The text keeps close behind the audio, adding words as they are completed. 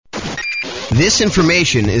This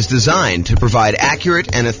information is designed to provide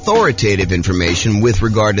accurate and authoritative information with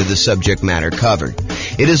regard to the subject matter covered.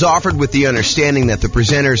 It is offered with the understanding that the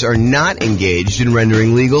presenters are not engaged in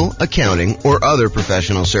rendering legal, accounting, or other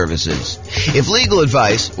professional services. If legal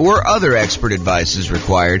advice or other expert advice is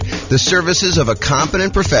required, the services of a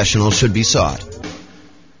competent professional should be sought.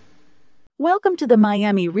 Welcome to the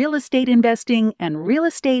Miami Real Estate Investing and Real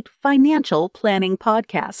Estate Financial Planning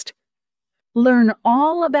Podcast. Learn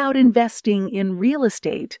all about investing in real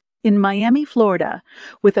estate in Miami, Florida,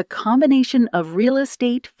 with a combination of real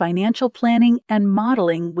estate financial planning and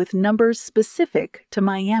modeling with numbers specific to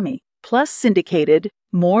Miami, plus syndicated,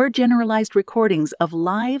 more generalized recordings of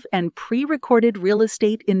live and pre-recorded real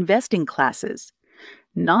estate investing classes,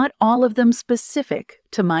 not all of them specific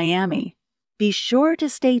to Miami. Be sure to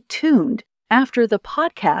stay tuned after the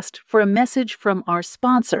podcast for a message from our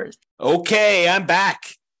sponsors. Okay, I'm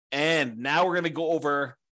back. And now we're going to go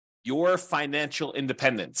over your financial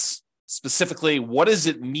independence. Specifically, what does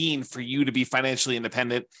it mean for you to be financially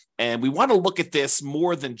independent? And we want to look at this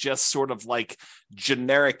more than just sort of like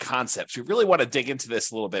generic concepts. We really want to dig into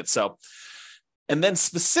this a little bit. And then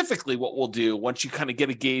specifically what we'll do once you kind of get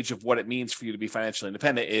a gauge of what it means for you to be financially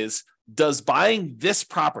independent is, does buying this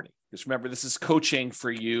property, because remember, this is coaching for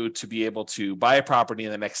you to be able to buy a property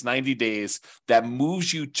in the next 90 days that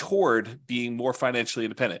moves you toward being more financially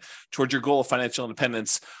independent, toward your goal of financial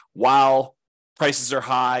independence while prices are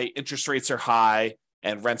high, interest rates are high,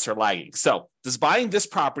 and rents are lagging. So does buying this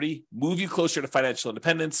property move you closer to financial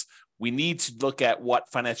independence? We need to look at what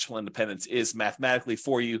financial independence is mathematically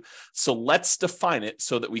for you. So let's define it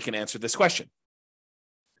so that we can answer this question.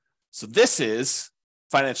 So this is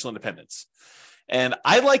financial independence. And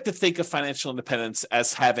I like to think of financial independence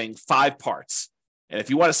as having 5 parts. And if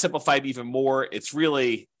you want to simplify it even more, it's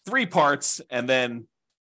really 3 parts. And then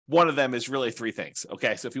one of them is really 3 things.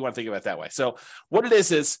 Okay. So if you want to think about it that way. So what it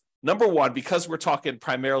is number one, because we're talking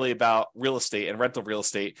primarily about real estate and rental real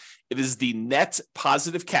estate, it is the net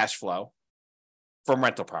positive cash flow from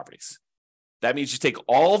rental properties. That means you take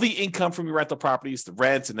all the income from your rental properties, the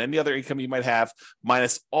rent and any other income you might have,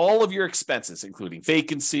 minus all of your expenses, including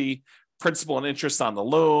vacancy, principal and interest on the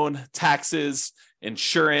loan, taxes,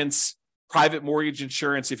 insurance, private mortgage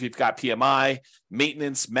insurance if you've got PMI,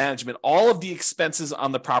 maintenance, management, all of the expenses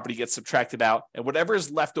on the property get subtracted out. And whatever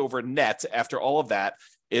is left over net after all of that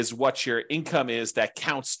is what your income is that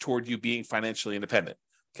counts toward you being financially independent.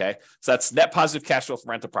 Okay. So that's net positive cash flow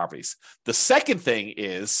from rental properties. The second thing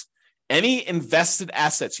is any invested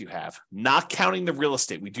assets you have, not counting the real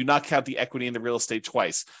estate. We do not count the equity in the real estate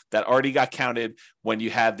twice. That already got counted when you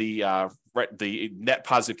had the net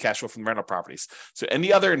positive cash flow from rental properties. So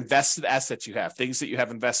any other invested assets you have, things that you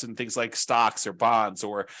have invested in things like stocks or bonds,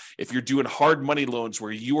 or if you're doing hard money loans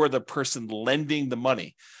where you are the person lending the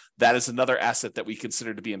money, that is another asset that we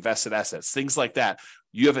consider to be invested assets. Things like that.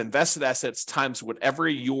 You have invested assets times whatever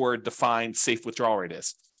your defined safe withdrawal rate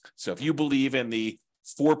is. So if you believe in the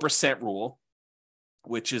 4% rule,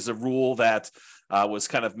 which is a rule that was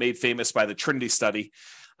kind of made famous by the Trinity study,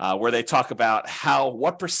 where they talk about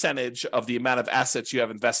what percentage of the amount of assets you have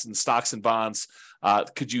invested in stocks and bonds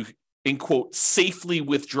could you, in quote, safely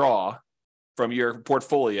withdraw from your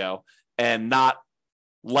portfolio and not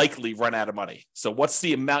likely run out of money. So what's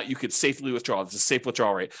the amount you could safely withdraw? It's a safe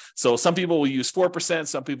withdrawal rate. So some people will use 4%,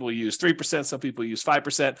 some people will use 3%, some people use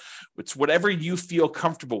 5%. It's whatever you feel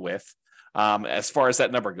comfortable with as far as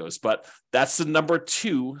that number goes. But that's the number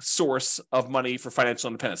 2 source of money for financial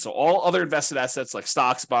independence. So all other invested assets like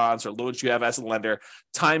stocks, bonds, or loans you have as a lender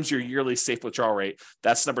times your yearly safe withdrawal rate,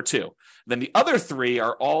 that's number 2. Then the other 3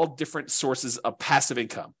 are all different sources of passive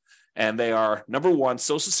income. And they are, number 1,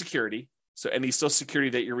 Social Security. So any Social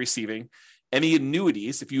Security that you're receiving, any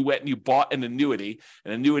annuities. If you went and you bought an annuity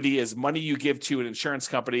is money you give to an insurance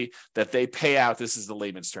company that they pay out. This is the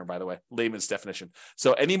layman's term, by the way, layman's definition.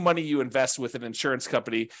 So any money you invest with an insurance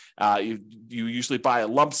company, you usually buy a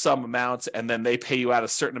lump sum amount, and then they pay you out a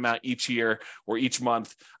certain amount each year or each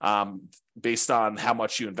month based on how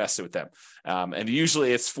much you invested with them. And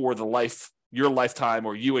usually it's for your lifetime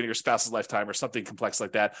or you and your spouse's lifetime or something complex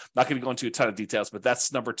like that. I'm not going to go into a ton of details, but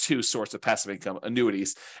that's number 2 source of passive income,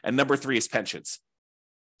 annuities. And number 3 is pensions.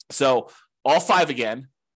 So all 5 again,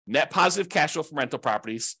 net positive cash flow from rental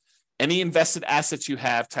properties, any invested assets you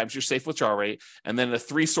have times your safe withdrawal rate, and then the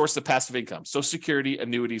 3 sources of passive income, Social Security,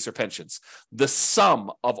 annuities, or pensions. The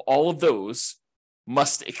sum of all of those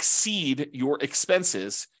must exceed your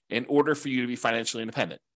expenses in order for you to be financially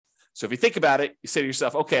independent. So if you think about it, you say to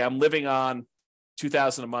yourself, okay, I'm living on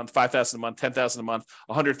 $2,000 a month, $5,000 a month, $10,000 a month,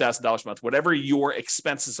 $100,000 a month, whatever your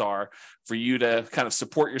expenses are for you to kind of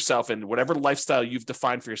support yourself in whatever lifestyle you've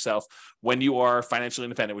defined for yourself when you are financially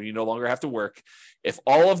independent, when you no longer have to work. If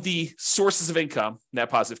all of the sources of income, net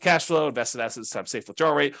positive cash flow, invested assets times safe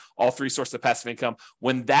withdrawal rate, all three sources of passive income,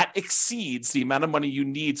 when that exceeds the amount of money you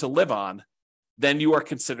need to live on, then you are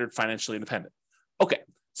considered financially independent. Okay,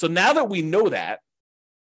 so now that we know that,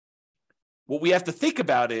 what we have to think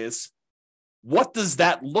about is, what does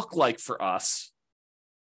that look like for us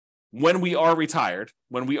when we are retired,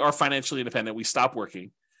 when we are financially independent, we stop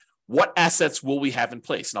working? What assets will we have in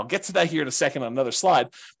place? And I'll get to that here in a second on another slide,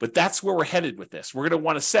 but that's where we're headed with this. We're going to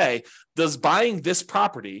want to say, does buying this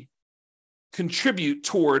property contribute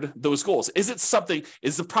toward those goals? Is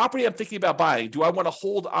the property I'm thinking about buying, do I want to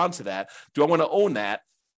hold on to that? Do I want to own that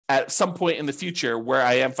at some point in the future where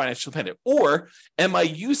I am financially independent? Or am I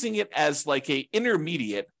using it as like a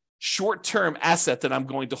intermediate short-term asset that I'm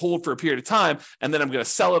going to hold for a period of time, and then I'm going to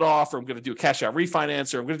sell it off, or I'm going to do a cash out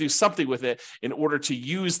refinance, or I'm going to do something with it in order to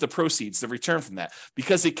use the proceeds, the return from that,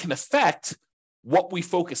 because it can affect what we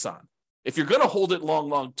focus on. If you're going to hold it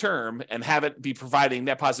long term and have it be providing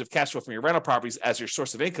net positive cash flow from your rental properties as your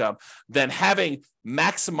source of income, then having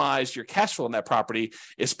maximized your cash flow in that property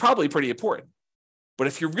is probably pretty important. But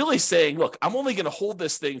if you're really saying, look, I'm only going to hold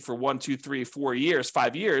this thing for 1, 2, 3, 4 years,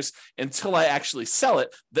 5 years until I actually sell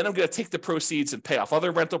it, then I'm going to take the proceeds and pay off other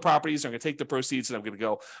rental properties. I'm going to take the proceeds and I'm going to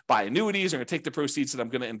go buy annuities. I'm going to take the proceeds and I'm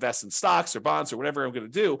going to invest in stocks or bonds or whatever I'm going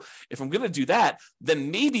to do. If I'm going to do that, then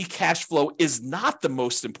maybe cash flow is not the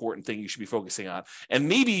most important thing you should be focusing on. And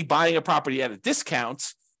maybe buying a property at a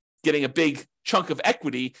discount, getting a big chunk of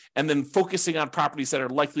equity, and then focusing on properties that are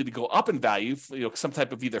likely to go up in value, some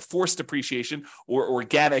type of either forced appreciation or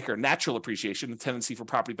organic or natural appreciation, the tendency for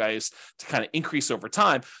property values to kind of increase over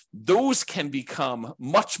time. Those can become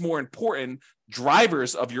much more important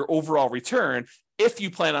drivers of your overall return if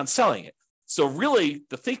you plan on selling it. So really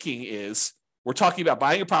the thinking is, we're talking about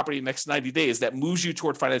buying a property in the next 90 days that moves you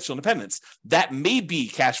toward financial independence. That may be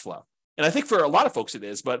cash flow. And I think for a lot of folks it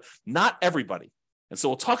is, but not everybody. And so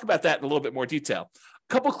we'll talk about that in a little bit more detail.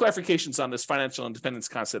 A couple of clarifications on this financial independence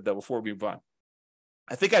concept, though, before we move on.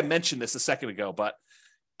 I think I mentioned this a second ago, but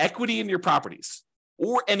equity in your properties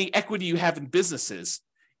or any equity you have in businesses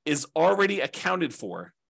is already accounted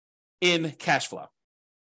for in cash flow.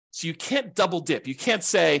 So you can't double dip. You can't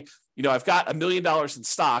say, I've got $1 million in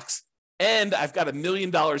stocks and I've got $1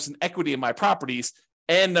 million in equity in my properties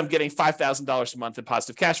and I'm getting $5,000 a month in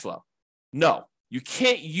positive cash flow. No. You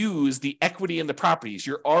can't use the equity in the properties.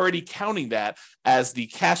 You're already counting that as the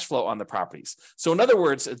cash flow on the properties. So in other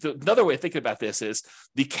words, another way of thinking about this is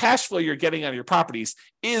the cash flow you're getting on your properties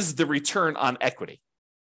is the return on equity.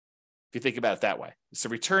 If you think about it that way, it's the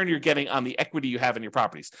return you're getting on the equity you have in your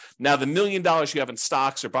properties. Now, the $1 million you have in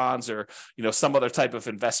stocks or bonds or some other type of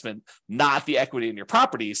investment, not the equity in your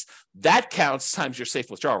properties, that counts times your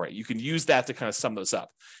safe withdrawal rate. You can use that to kind of sum those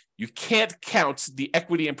up. You can't count the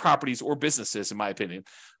equity in properties or businesses, in my opinion,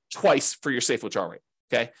 twice for your safe withdrawal rate,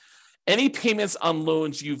 okay? Any payments on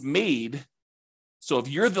loans you've made, so if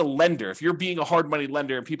you're the lender, if you're being a hard money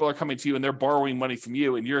lender and people are coming to you and they're borrowing money from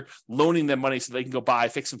you and you're loaning them money so they can go buy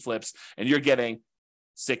fix and flips and you're getting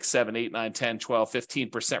 6, 7, 8, 9, 10, 12,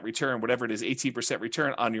 15% return, whatever it is, 18%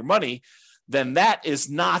 return on your money, then that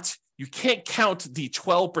is not, you can't count the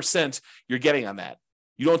 12% you're getting on that.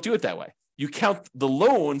 You don't do it that way. You count the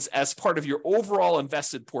loans as part of your overall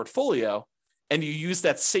invested portfolio, and you use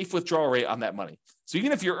that safe withdrawal rate on that money. So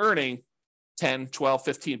even if you're earning 10, 12,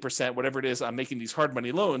 15%, whatever it is on making these hard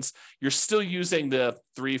money loans, you're still using the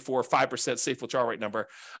 3, 4, 5% safe withdrawal rate number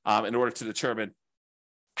in order to determine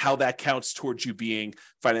how that counts towards you being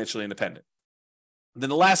financially independent. Then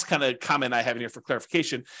the last kind of comment I have in here for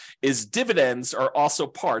clarification is dividends are also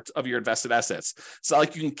part of your invested assets. So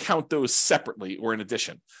like you can count those separately or in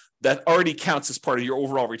addition. That already counts as part of your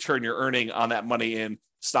overall return you're earning on that money in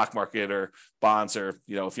stock market or bonds, or,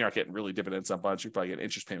 if you're not getting really dividends on bonds, you're probably getting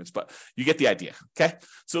interest payments, but you get the idea. Okay.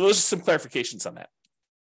 So those are some clarifications on that.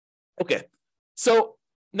 Okay. So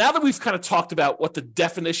now that we've kind of talked about what the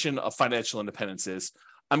definition of financial independence is,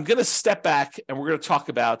 I'm going to step back and we're going to talk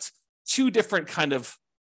about two different kind of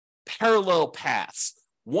parallel paths.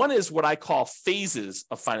 One is what I call phases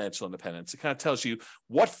of financial independence. It kind of tells you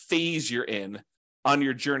what phase you're in on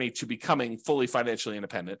your journey to becoming fully financially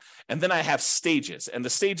independent. And then I have stages. And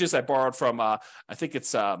the stages I borrowed from, I think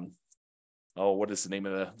it's, what is the name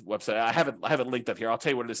of the website? I have it linked up here. I'll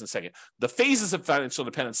tell you what it is in a second. The phases of financial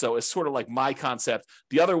independence, though, is sort of like my concept.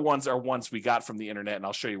 The other ones are ones we got from the internet, and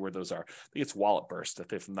I'll show you where those are. I think it's Wallet Burst,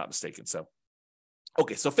 if I'm not mistaken. So,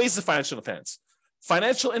 okay, so phases of financial independence.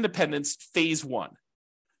 financial independence phase one.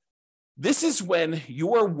 This is when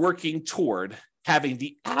you are working toward having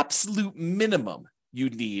the absolute minimum you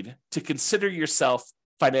need to consider yourself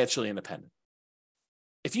financially independent.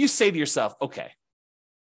 If you say to yourself, okay,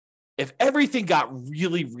 if everything got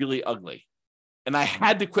really, really ugly and I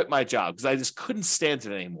had to quit my job because I just couldn't stand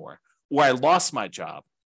it anymore, or I lost my job,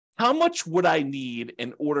 how much would I need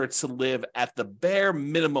in order to live at the bare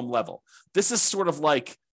minimum level? This is sort of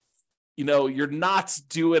like, you're not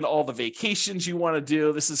doing all the vacations you want to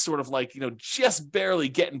do. This is sort of like, just barely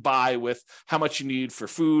getting by with how much you need for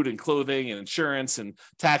food and clothing and insurance and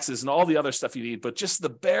taxes and all the other stuff you need, but just the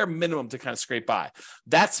bare minimum to kind of scrape by.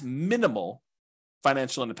 That's minimal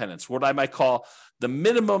financial independence, what I might call the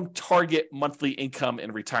minimum target monthly income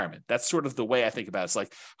in retirement. That's sort of the way I think about it. It's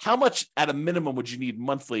like, how much at a minimum would you need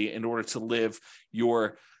monthly in order to live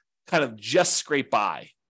your kind of just scrape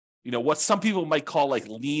by? What some people might call like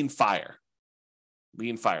lean financial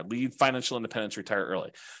independence, retire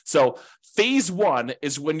early. So phase one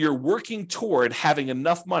is when you're working toward having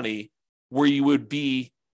enough money where you would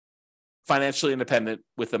be financially independent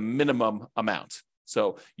with a minimum amount.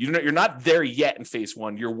 So you're not there yet in phase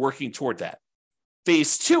one. You're working toward that.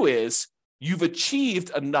 Phase two is you've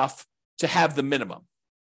achieved enough to have the minimum.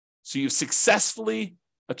 So you've successfully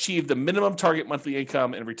achieved the minimum target monthly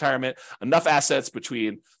income in retirement, enough assets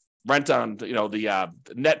between rent on, the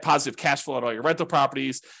net positive cash flow on all your rental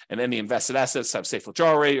properties and any invested assets, have safe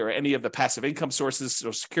withdrawal rate, or any of the passive income sources,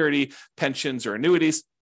 Social Security, pensions, or annuities.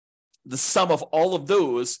 The sum of all of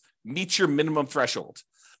those meets your minimum threshold.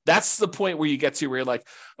 That's the point where you get to where you're like,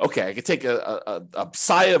 okay, I could take a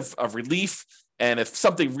sigh of relief. And if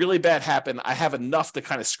something really bad happened, I have enough to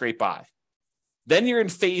kind of scrape by. Then you're in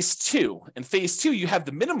phase two. In phase two, you have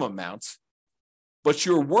the minimum amount, but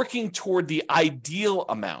you're working toward the ideal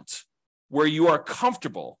amount where you are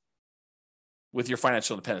comfortable with your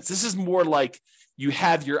financial independence. This is more like you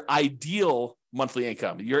have your ideal monthly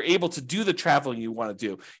income. You're able to do the traveling you want to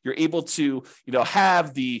do. You're able to,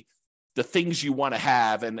 have the things you want to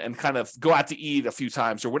have and kind of go out to eat a few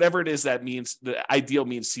times or whatever it is that means the ideal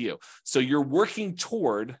means to you. So you're working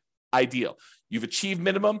toward ideal. You've achieved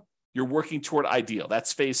minimum. You're working toward ideal.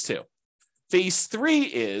 That's phase two. Phase three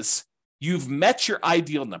is you've met your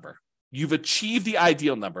ideal number. You've achieved the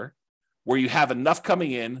ideal number where you have enough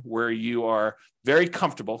coming in, where you are very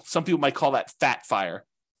comfortable. Some people might call that fat fire,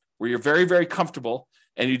 where you're very, very comfortable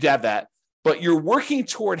and you have that, but you're working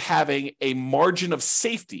toward having a margin of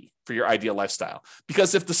safety for your ideal lifestyle.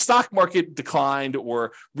 Because if the stock market declined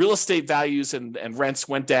or real estate values and rents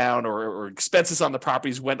went down or expenses on the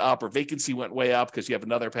properties went up or vacancy went way up because you have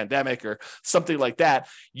another pandemic or something like that,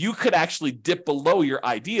 you could actually dip below your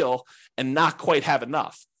ideal and not quite have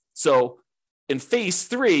enough. So in phase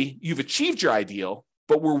three, you've achieved your ideal,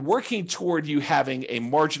 but we're working toward you having a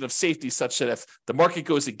margin of safety such that if the market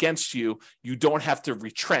goes against you, you don't have to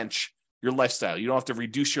retrench your lifestyle. You don't have to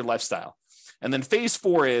reduce your lifestyle. And then phase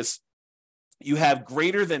four is you have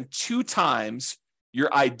greater than 2 times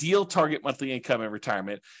your ideal target monthly income in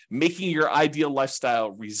retirement, making your ideal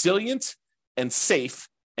lifestyle resilient and safe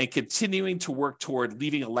and continuing to work toward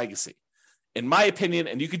leaving a legacy. In my opinion,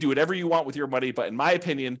 and you can do whatever you want with your money, but in my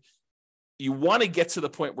opinion, you want to get to the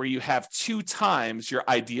point where you have 2 times your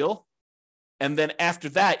ideal. And then after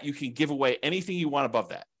that, you can give away anything you want above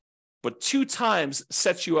that. But 2 times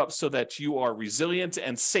sets you up so that you are resilient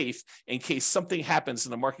and safe in case something happens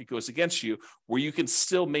and the market goes against you, where you can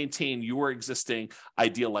still maintain your existing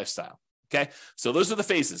ideal lifestyle. Okay. So those are the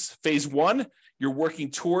phases. Phase 1, you're working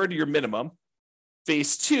toward your minimum.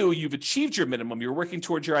 Phase 2, you've achieved your minimum. You're working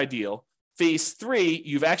towards your ideal. Phase 3,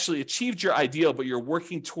 you've actually achieved your ideal, but you're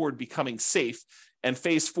working toward becoming safe. And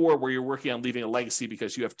phase 4, where you're working on leaving a legacy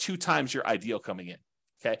because you have 2 times your ideal coming in.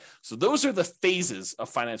 Okay, so those are the phases of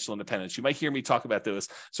financial independence. You might hear me talk about those.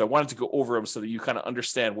 So I wanted to go over them so that you kind of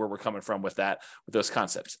understand where we're coming from with those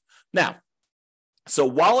concepts. Now, so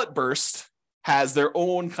Wallet Burst has their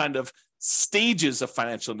own kind of stages of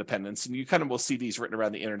financial independence, and you kind of will see these written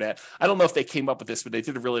around the internet. I don't know if they came up with this, but they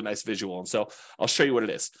did a really nice visual, and so I'll show you what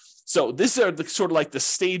it is. So these are the sort of like the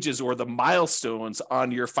stages or the milestones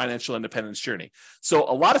on your financial independence journey. So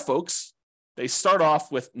a lot of folks, they start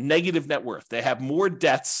off with negative net worth. They have more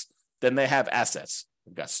debts than they have assets.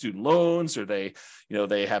 They've got student loans, or they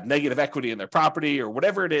have negative equity in their property, or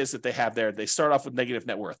whatever it is that they have there. They start off with negative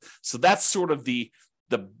net worth. So that's sort of the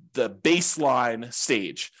baseline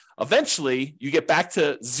stage. Eventually, you get back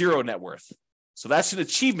to 0 net worth. So that's an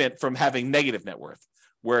achievement from having negative net worth,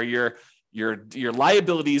 where your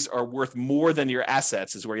liabilities are worth more than your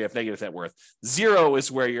assets, is where you have negative net worth. 0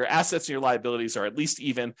 is where your assets and your liabilities are at least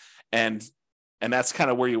even, and And that's kind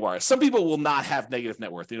of where you are. Some people will not have negative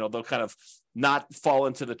net worth. They'll kind of not fall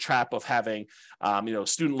into the trap of having,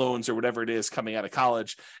 student loans or whatever it is coming out of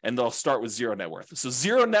college, and they'll start with zero net worth. So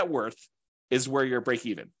zero net worth is where you're break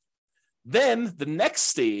even. Then the next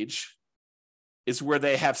stage is where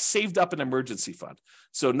they have saved up an emergency fund.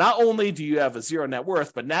 So not only do you have a zero net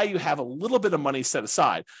worth, but now you have a little bit of money set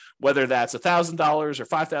aside, whether that's $1,000 or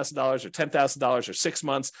 $5,000 or $10,000 or 6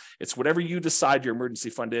 months. It's whatever you decide your emergency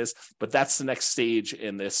fund is, but that's the next stage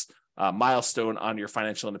in this milestone on your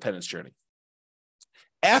financial independence journey.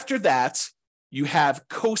 After that, you have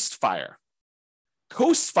Coast Fire.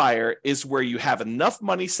 Coast Fire is where you have enough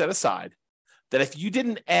money set aside that if you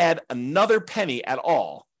didn't add another penny at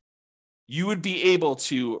all, you would be able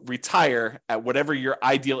to retire at whatever your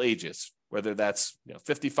ideal age is, whether that's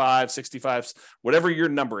 55, 65, whatever your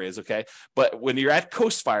number is, okay? But when you're at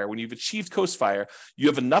Coast Fire, when you've achieved Coast Fire, you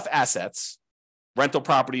have enough assets, rental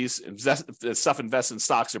properties, stuff invested in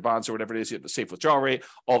stocks or bonds or whatever it is, you have the safe withdrawal rate,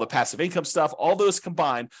 all the passive income stuff, all those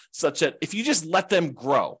combined, such that if you just let them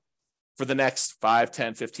grow for the next 5,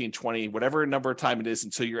 10, 15, 20, whatever number of time it is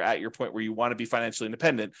until you're at your point where you want to be financially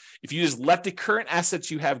independent. If you just let the current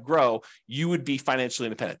assets you have grow, you would be financially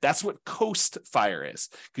independent. That's what Coast Fire is,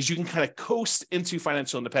 because you can kind of coast into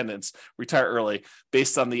financial independence, retire early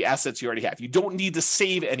based on the assets you already have. You don't need to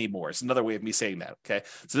save anymore. It's another way of me saying that, okay?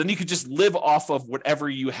 So then you could just live off of whatever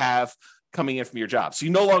you have coming in from your job. So you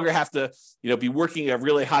no longer have to, be working a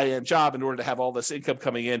really high-end job in order to have all this income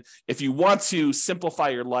coming in. If you want to simplify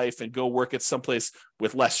your life and go work at someplace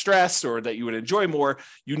with less stress or that you would enjoy more,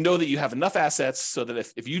 you know that you have enough assets so that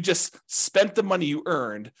if you just spent the money you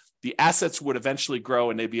earned, the assets would eventually grow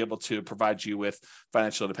and they'd be able to provide you with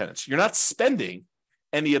financial independence. You're not spending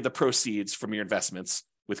any of the proceeds from your investments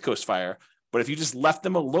with Coast Fire, but if you just left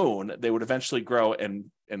them alone, they would eventually grow and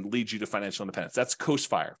lead you to financial independence. That's Coast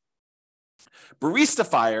Fire. Barista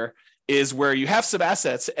Fire is where you have some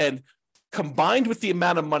assets, and combined with the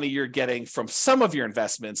amount of money you're getting from some of your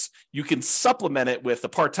investments, you can supplement it with a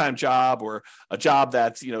part-time job or a job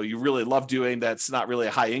that you really love doing that's not really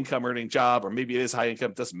a high income earning job, or maybe it is high income,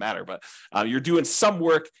 it doesn't matter, but you're doing some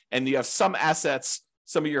work and you have some assets,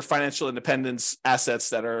 some of your financial independence assets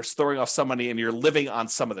that are throwing off some money, and you're living on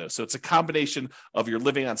some of those. So it's a combination of you're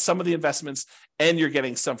living on some of the investments and you're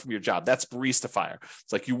getting some from your job. That's Barista Fire.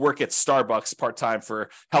 It's like you work at Starbucks part-time for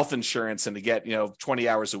health insurance and to get 20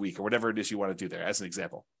 hours a week or whatever it is you want to do there, as an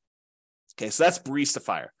example. Okay, so that's Barista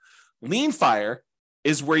Fire. Lean Fire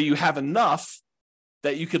is where you have enough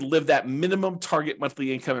that you could live that minimum target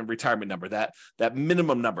monthly income and retirement number, that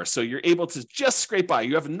minimum number. So you're able to just scrape by.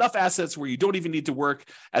 You have enough assets where you don't even need to work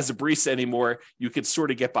as a barista anymore. You could sort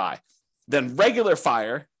of get by. Then regular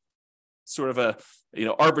Fire, sort of a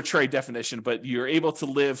arbitrary definition, but you're able to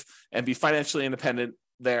live and be financially independent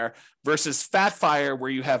there, versus Fat Fire, where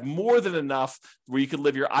you have more than enough where you can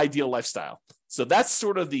live your ideal lifestyle. So that's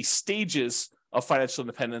sort of the stages of financial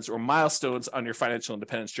independence or milestones on your financial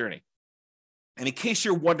independence journey. And in case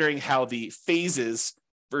you're wondering how the phases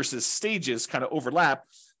versus stages kind of overlap,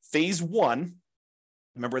 phase 1,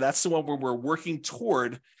 remember that's the one where we're working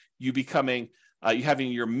toward you becoming, you having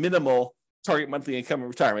your minimal target monthly income in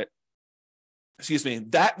retirement.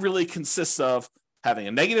 That really consists of having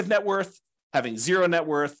a negative net worth, having zero net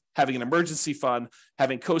worth, having an emergency fund,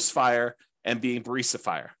 having Coast Fire, and being Barista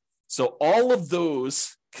Fire. So all of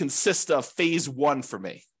those consist of phase 1 for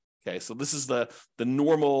me. Okay, so this is the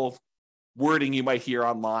normal wording you might hear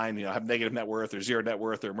online, have negative net worth or zero net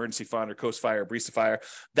worth or emergency fund or Coast Fire or Barista Fire.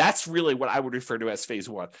 That's really what I would refer to as phase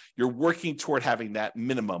 1. You're working toward having that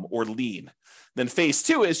minimum or lean. Then phase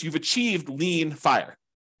 2 is you've achieved lean fire.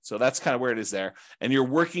 So that's kind of where it is there. And you're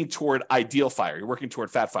working toward ideal fire. You're working toward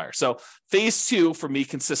fat fire. So phase 2 for me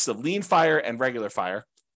consists of lean fire and regular fire.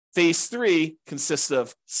 Phase 3 consists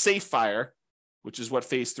of safe fire, which is what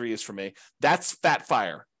phase 3 is for me. That's fat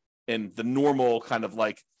fire in the normal kind of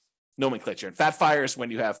like nomenclature. And fat fire is when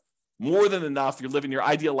you have more than enough, you're living your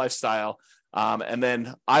ideal lifestyle. And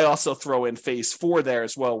then I also throw in phase 4 there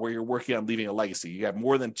as well, where you're working on leaving a legacy. You have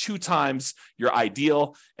more than 2 times your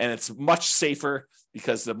ideal, and it's much safer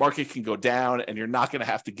because the market can go down and you're not going to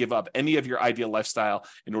have to give up any of your ideal lifestyle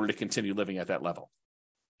in order to continue living at that level.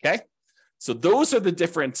 Okay. So those are the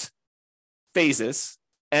different phases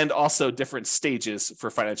and also different stages for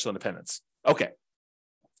financial independence. Okay.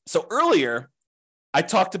 So earlier, I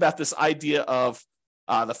talked about this idea of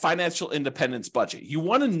the financial independence budget. You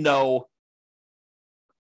want to know,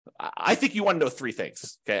 I think you want to know 3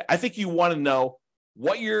 things. Okay. I think you want to know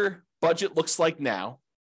what your budget looks like now,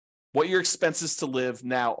 what your expenses to live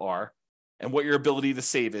now are, and what your ability to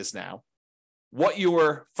save is now, what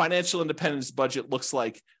your financial independence budget looks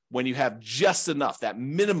like when you have just enough, that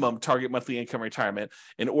minimum target monthly income retirement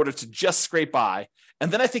in order to just scrape by.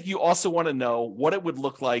 And then I think you also want to know what it would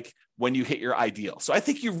look like when you hit your ideal. So I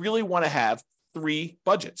think you really want to have 3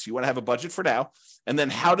 budgets. You want to have a budget for now. And then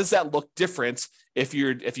how does that look different if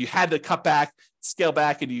you had to cut back, scale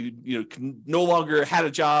back, and you no longer had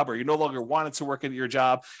a job, or you no longer wanted to work at your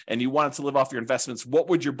job and you wanted to live off your investments? What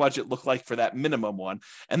would your budget look like for that minimum one?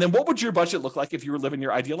 And then what would your budget look like if you were living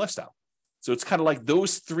your ideal lifestyle? So it's kind of like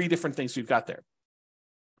those 3 different things we've got there.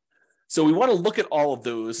 So we want to look at all of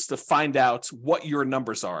those to find out what your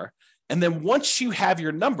numbers are. And then once you have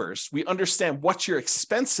your numbers, we understand what your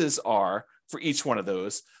expenses are for each one of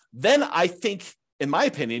those. Then I think, in my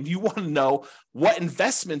opinion, you want to know what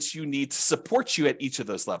investments you need to support you at each of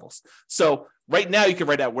those levels. So right now you can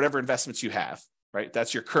write out whatever investments you have, right?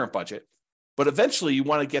 That's your current budget. But eventually you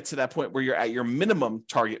want to get to that point where you're at your minimum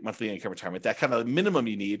target monthly income retirement, that kind of minimum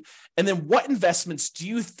you need. And then what investments do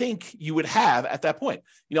you think you would have at that point?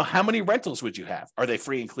 How many rentals would you have? Are they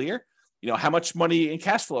free and clear? How much money in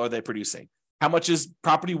cash flow are they producing? How much is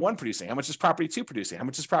property 1 producing? How much is property 2 producing? How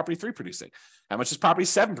much is property 3 producing? How much is property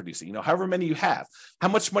 7 producing? However many you have. How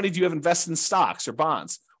much money do you have invested in stocks or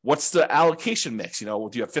bonds? What's the allocation mix? Do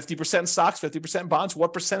you have 50% in stocks, 50% in bonds?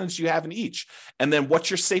 What percentage do you have in each? And then what's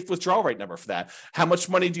your safe withdrawal rate number for that? How much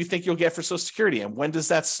money do you think you'll get for Social Security? And when does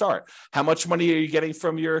that start? How much money are you getting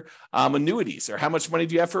from your annuities? Or how much money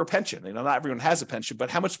do you have for a pension? Not everyone has a pension, but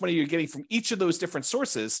how much money are you getting from each of those different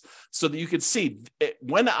sources so that you can see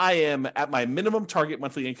when I am at my minimum target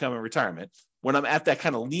monthly income in retirement, when I'm at that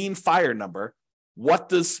kind of lean fire number, what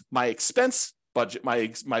does my expense budget,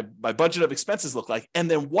 my budget of expenses look like? And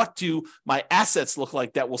then what do my assets look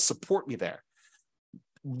like that will support me there?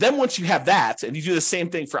 Then once you have that, and you do the same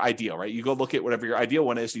thing for ideal, right? You go look at whatever your ideal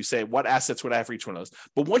one is, you say, what assets would I have for each one of those?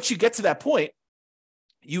 But once you get to that point,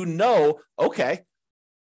 okay,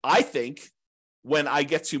 I think when I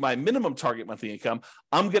get to my minimum target monthly income,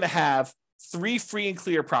 I'm going to have 3 free and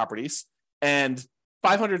clear properties and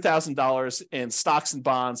 $500,000 in stocks and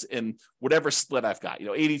bonds in whatever split I've got,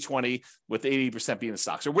 80-20 with 80% being in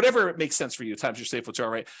stocks, or whatever it makes sense for you times your safe withdrawal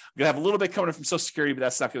rate. I'm going to have a little bit coming in from Social Security, but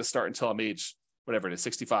that's not going to start until I'm age, whatever it is,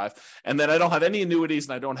 65. And then I don't have any annuities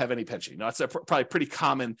and I don't have any pension. It's a probably pretty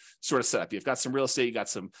common sort of setup. You've got some real estate, you got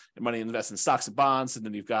some money invested in stocks and bonds, and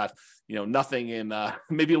then you've got, nothing in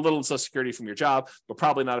maybe a little in Social Security from your job, but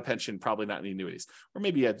probably not a pension, probably not any annuities, or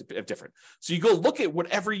maybe a different. So you go look at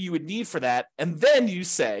whatever you would need for that. And then you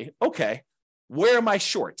say, okay, where am I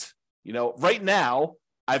short? Right now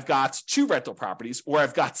I've got 2 rental properties, or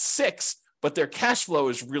I've got 6, but their cash flow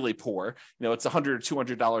is really poor. It's $100 or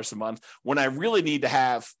 $200 a month when I really need to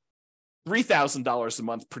have $3,000 a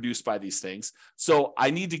month produced by these things. So I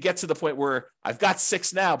need to get to the point where I've got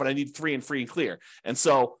 6 now, but I need 3 and free and clear. And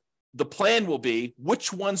so the plan will be,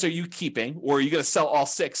 which ones are you keeping, or are you going to sell all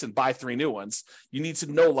 6 and buy 3 new ones? You need to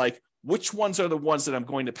know, which ones are the ones that I'm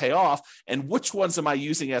going to pay off, and which ones am I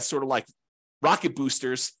using as sort of like rocket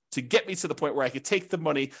boosters to get me to the point where I could take the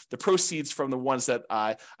money, the proceeds from the ones that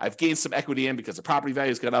I've gained some equity in because the property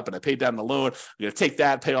value has gone up and I paid down the loan. I'm going to take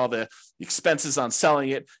that, pay all the expenses on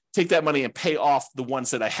selling it, take that money and pay off the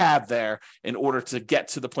ones that I have there in order to get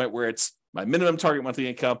to the point where it's my minimum target monthly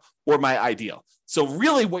income or my ideal. So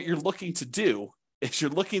really what you're looking to do is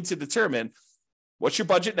you're looking to determine what's your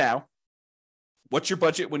budget now, what's your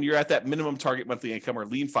budget when you're at that minimum target monthly income or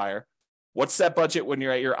lean fire, what's that budget when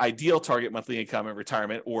you're at your ideal target monthly income in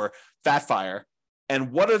retirement or fat fire,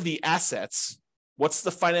 and what are the assets, what's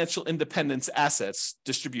the financial independence assets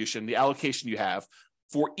distribution, the allocation you have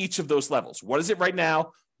for each of those levels. What is it right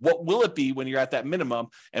now? What will it be when you're at that minimum?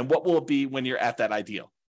 And what will it be when you're at that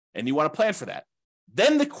ideal? And you want to plan for that.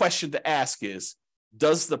 Then the question to ask is,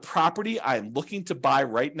 does the property I'm looking to buy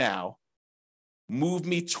right now move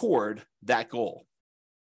me toward that goal?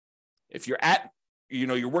 If you're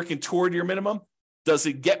you're working toward your minimum, does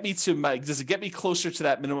it get me closer to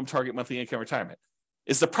that minimum target monthly income retirement?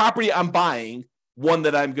 Is the property I'm buying one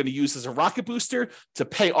that I'm going to use as a rocket booster to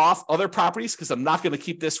pay off other properties because I'm not going to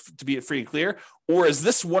keep this to be free and clear? Or is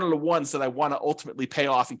this one of the ones that I want to ultimately pay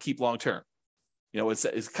off and keep long-term?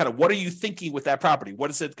 It's kind of, what are you thinking with that property? What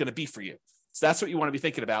is it going to be for you? So that's what you want to be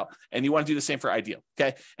thinking about. And you want to do the same for ideal.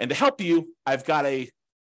 Okay. And to help you, I've got a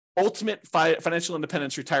ultimate financial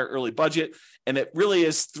independence retire early budget. And it really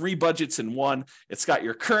is 3 budgets in one. It's got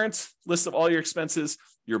your current list of all your expenses,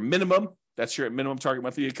 your minimum, that's your minimum target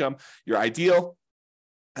monthly income, your ideal,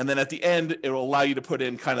 And then at the end, it will allow you to put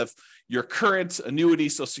in kind of your current annuity,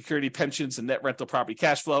 Social Security, pensions, and net rental property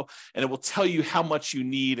cash flow. And it will tell you how much you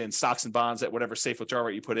need in stocks and bonds at whatever safe withdrawal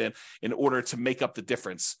rate you put in order to make up the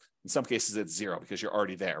difference. In some cases, it's zero because you're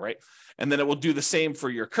already there, right? And then it will do the same for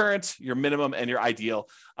your current, your minimum, and your ideal.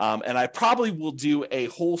 And I probably will do a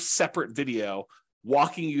whole separate video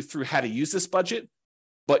walking you through how to use this budget.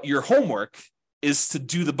 But your homework is to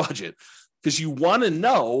do the budget because you want to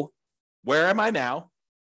know, where am I now?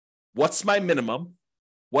 What's my minimum?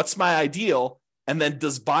 What's my ideal? And then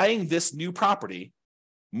does buying this new property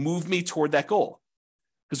move me toward that goal?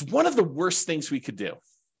 Because one of the worst things we could do,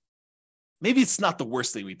 maybe it's not the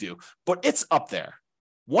worst thing we do, but it's up there.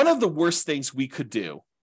 One of the worst things we could do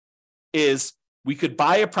is we could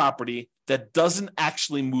buy a property that doesn't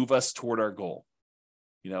actually move us toward our goal.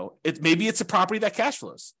 Maybe it's a property that cash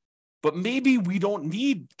flows, but maybe we don't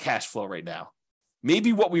need cash flow right now.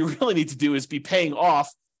 Maybe what we really need to do is be paying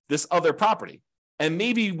off this other property. And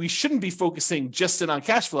maybe we shouldn't be focusing just in on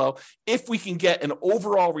cash flow if we can get an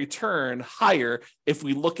overall return higher if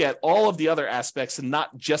we look at all of the other aspects and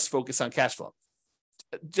not just focus on cash flow.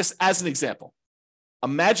 Just as an example,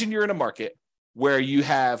 imagine you're in a market where you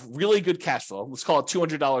have really good cash flow. Let's call it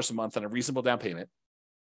 $200 a month on a reasonable down payment.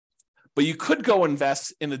 But you could go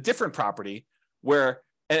invest in a different property where,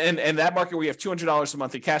 and that market where you have $200 a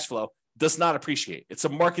month in cash flow does not appreciate. It's a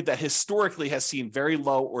market that historically has seen very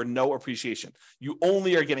low or no appreciation. You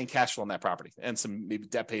only are getting cash flow on that property and some maybe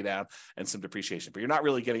debt pay down and some depreciation, but you're not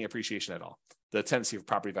really getting appreciation at all. The tendency for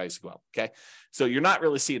property values to go up. Okay. So you're not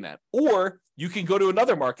really seeing that. Or you can go to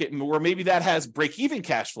another market where maybe that has break-even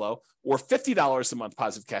cash flow or $50 a month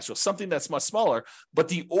positive cash flow, something that's much smaller, but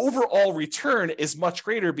the overall return is much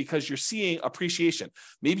greater because you're seeing appreciation.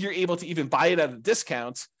 Maybe you're able to even buy it at a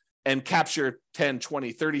discount and capture $10,000,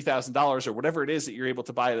 $20,000, $30,000 or whatever it is that you're able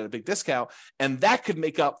to buy it at a big discount. And that could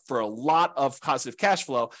make up for a lot of positive cash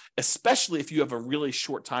flow, especially if you have a really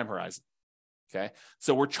short time horizon. Okay.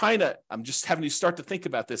 So I'm just having you start to think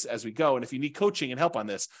about this as we go. And if you need coaching and help on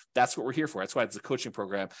this, that's what we're here for. That's why it's a coaching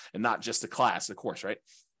program and not just a class, a course, right?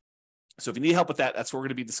 So if you need help with that, that's what we're going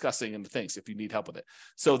to be discussing in the things if you need help with it.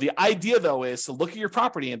 So the idea though is to look at your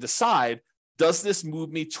property and decide, does this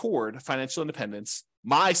move me toward financial independence,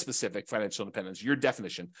 my specific financial independence, your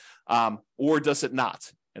definition, or does it not?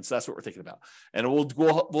 And so that's what we're thinking about. And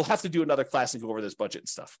we'll have to do another class and go over this budget and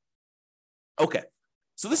stuff. Okay.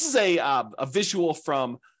 So this is a visual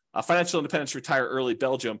from Financial Independence Retire Early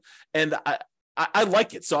Belgium. And I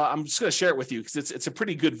like it. So I'm just going to share it with you because it's a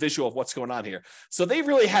pretty good visual of what's going on here. So they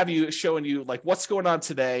really have you showing you like what's going on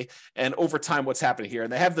today and over time what's happening here.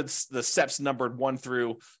 And they have the steps numbered 1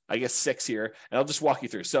 through, I guess, 6 here. And I'll just walk you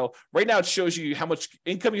through. So right now it shows you how much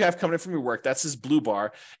income you have coming in from your work. That's this blue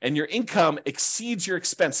bar. And your income exceeds your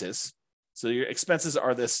expenses. So your expenses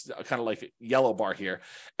are this kind of like yellow bar here.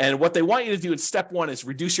 And what they want you to do in step 1 is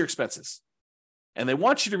reduce your expenses. And they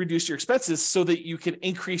want you to reduce your expenses so that you can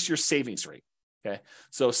increase your savings rate. Okay.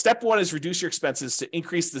 So step 1 is reduce your expenses to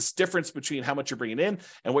increase this difference between how much you're bringing in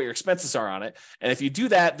and what your expenses are on it. And if you do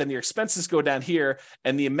that, then your expenses go down here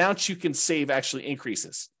and the amount you can save actually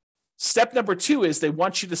increases. Step number 2 is they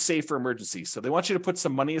want you to save for emergencies. So they want you to put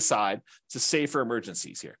some money aside to save for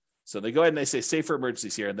emergencies here. So they go ahead and they say save for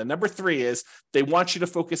emergencies here. And then number 3 is they want you to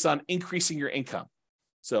focus on increasing your income.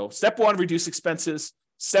 So step 1, reduce expenses.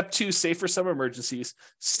 Step 2, save for some emergencies.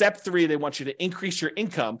 Step 3, they want you to increase your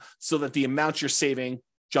income so that the amount you're saving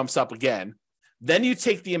jumps up again. Then you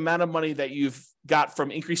take the amount of money that you've got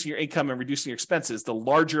from increasing your income and reducing your expenses, the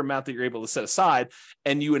larger amount that you're able to set aside,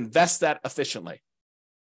 and you invest that efficiently.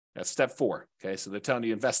 That's step 4. Okay, so they're telling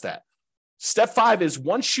you invest that. Step 5 is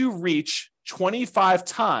once you reach 25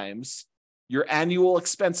 times your annual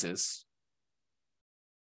expenses,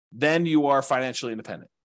 then you are financially independent.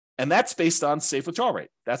 And that's based on safe withdrawal rate.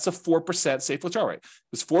 That's a 4% safe withdrawal rate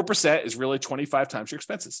because 4% is really 25 times your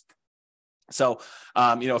expenses. So,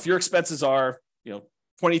 if your expenses are,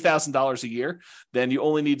 $20,000 a year, then you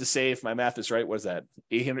only need to save, my math is right, what is that,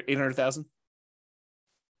 800,000?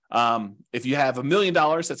 If you have $1 million,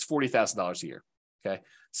 that's $40,000 a year. Okay.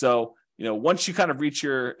 So, once you kind of reach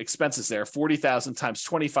your expenses there, 40,000 times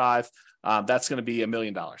 25, that's going to be $1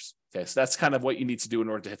 million. Okay, so that's kind of what you need to do in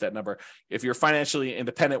order to hit that number. If you're financially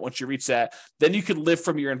independent, once you reach that, then you can live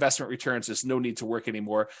from your investment returns. There's no need to work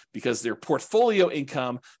anymore because their portfolio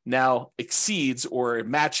income now exceeds or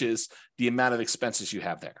matches the amount of expenses you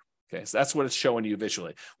have there. Okay, so that's what it's showing you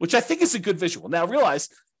visually, which I think is a good visual. Now realize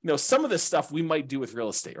some of this stuff we might do with real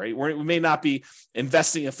estate, right? We may not be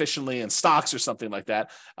investing efficiently in stocks or something like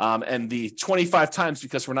that. And the 25 times,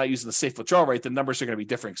 because we're not using the safe withdrawal rate, the numbers are going to be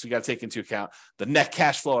different. So you got to take into account the net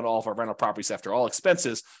cash flow on all of our rental properties after all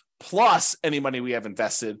expenses, plus any money we have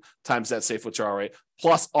invested times that safe withdrawal rate,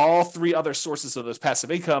 plus all three other sources of those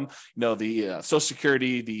passive income, the Social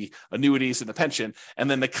Security, the annuities, and the pension. And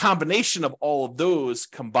then the combination of all of those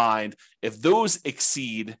combined, if those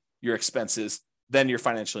exceed your expenses, then you're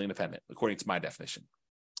financially independent, according to my definition.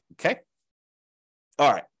 Okay?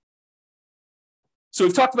 All right. So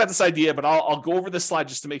we've talked about this idea, but I'll go over this slide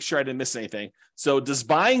just to make sure I didn't miss anything. So does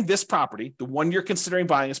buying this property, the one you're considering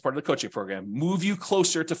buying as part of the coaching program, move you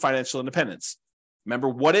closer to financial independence? Remember,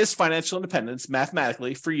 what is financial independence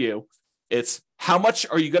mathematically for you? It's how much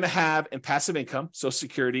are you going to have in passive income, Social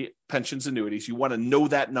Security, pensions, annuities. You want to know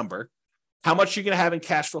that number. How much you're going to have in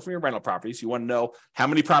cash flow from your rental properties. You want to know how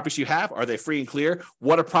many properties you have. Are they free and clear?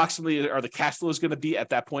 What approximately are the cash flows going to be at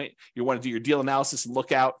that point? You want to do your deal analysis and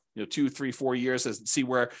look out 2, 3, 4 years and see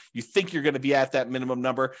where you think you're going to be at that minimum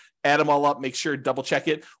number. Add them all up, make sure, double check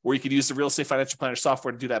it, or you could use the real estate financial planner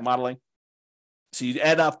software to do that modeling. So you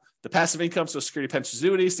add up the passive income, Social Security, pensions,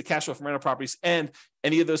 annuities, the cash flow from rental properties, and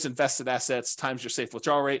any of those invested assets times your safe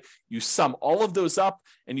withdrawal rate. You sum all of those up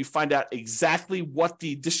and you find out exactly what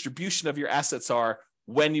the distribution of your assets are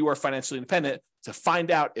when you are financially independent to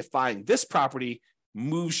find out if buying this property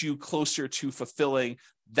moves you closer to fulfilling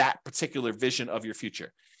that particular vision of your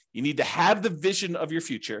future. You need to have the vision of your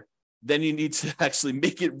future. Then you need to actually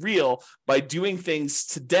make it real by doing things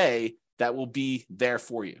today that will be there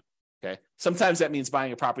for you. Okay. Sometimes that means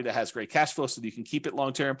buying a property that has great cash flow so that you can keep it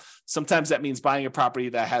long term. Sometimes that means buying a property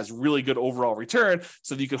that has really good overall return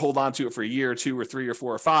so that you can hold on to it for a year or 2 or 3 or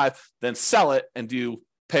 4 or 5, then sell it and do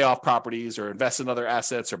pay off properties or invest in other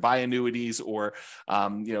assets or buy annuities or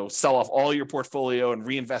sell off all your portfolio and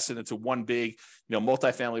reinvest it into one big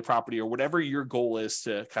multifamily property or whatever your goal is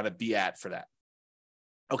to kind of be at for that.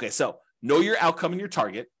 Okay, so know your outcome and your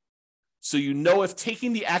target. So you know if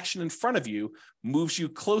taking the action in front of you moves you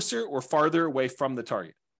closer or farther away from the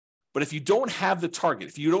target. But if you don't have the target,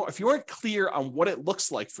 if you aren't clear on what it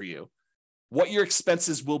looks like for you, what your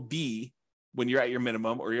expenses will be when you're at your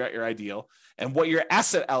minimum or you're at your ideal, and what your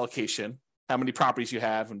asset allocation, how many properties you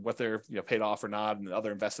have and what they're paid off or not, and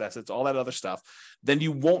other invested assets, all that other stuff, then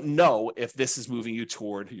you won't know if this is moving you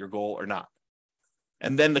toward your goal or not.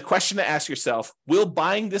 And then the question to ask yourself, will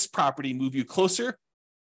buying this property move you closer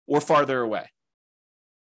or farther away?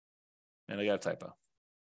 And I got a typo.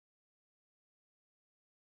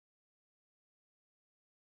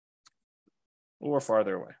 Or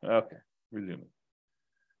farther away. Okay, resuming.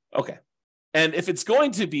 Okay. And if it's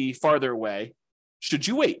going to be farther away, should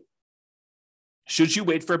you wait? Should you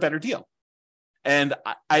wait for a better deal? And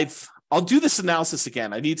I'll do this analysis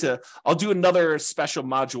again. I'll do another special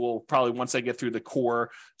module probably once I get through the core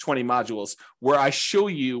 20 modules where I show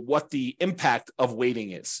you what the impact of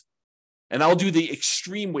waiting is. And I'll do the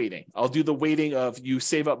extreme waiting. I'll do the waiting of you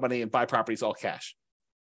save up money and buy properties all cash.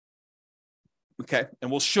 Okay.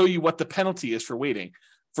 And we'll show you what the penalty is for waiting.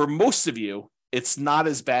 For most of you, it's not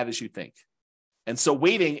as bad as you think. And so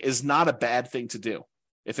waiting is not a bad thing to do.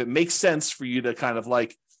 If it makes sense for you to kind of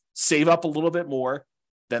like save up a little bit more,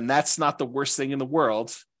 then that's not the worst thing in the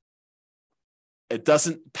world. It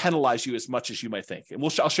doesn't penalize you as much as you might think. And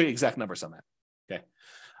I'll show you exact numbers on that. Okay.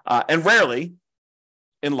 And rarely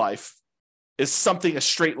in life is something a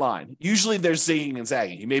straight line. Usually there's zigging and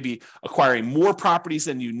zagging. You may be acquiring more properties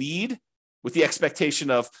than you need with the expectation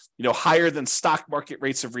of higher than stock market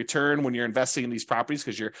rates of return when you're investing in these properties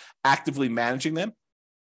because you're actively managing them.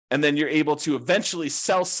 And then you're able to eventually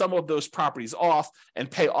sell some of those properties off and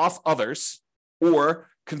pay off others, or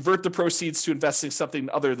convert the proceeds to investing something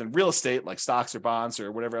other than real estate, like stocks or bonds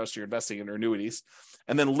or whatever else you're investing in, or annuities,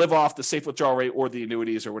 and then live off the safe withdrawal rate or the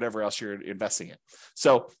annuities or whatever else you're investing in.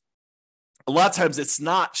 So a lot of times it's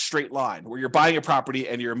not straight line where you're buying a property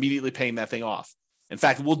and you're immediately paying that thing off. In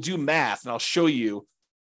fact, we'll do math and I'll show you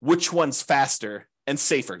which one's faster and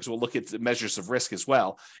safer, because we'll look at the measures of risk as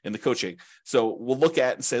well in the coaching. So we'll look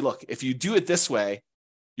at and say, look, if you do it this way,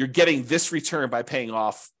 you're getting this return by paying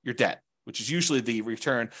off your debt, which is usually the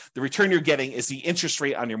return. The return you're getting is the interest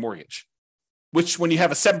rate on your mortgage, which when you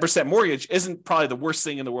have a 7% mortgage isn't probably the worst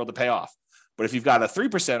thing in the world to pay off. But if you've got a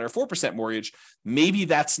 3% or 4% mortgage, maybe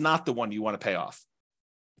that's not the one you want to pay off.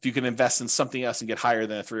 If you can invest in something else and get higher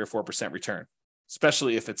than a 3 or 4% return,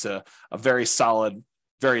 especially if it's a very solid,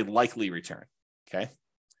 very likely return. Okay.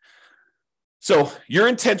 So your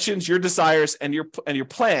intentions, your desires, and your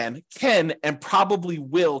plan can and probably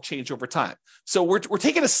will change over time. So we're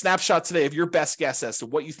taking a snapshot today of your best guess as to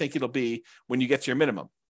what you think it'll be when you get to your minimum.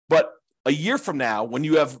 But a year from now, when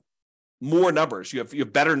you have more numbers, you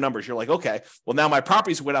have better numbers, you're like, okay, well, now my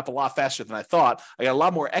properties went up a lot faster than I thought. I got a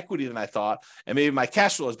lot more equity than I thought. And maybe my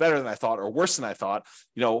cash flow is better than I thought or worse than I thought.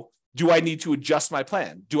 Do I need to adjust my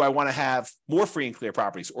plan? Do I want to have more free and clear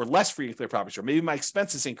properties or less free and clear properties? Or maybe my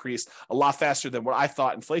expenses increased a lot faster than what I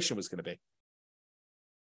thought inflation was going to be.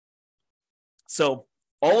 So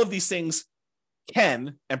all of these things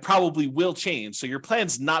can and probably will change. So your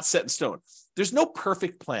plan's not set in stone. There's no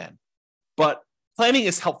perfect plan, but planning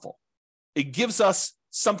is helpful. It gives us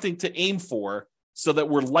something to aim for so that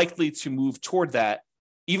we're likely to move toward that,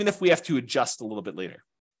 even if we have to adjust a little bit later.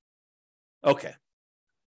 Okay.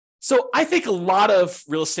 So I think a lot of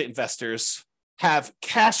real estate investors have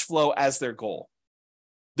cash flow as their goal.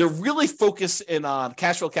 They're really focused in on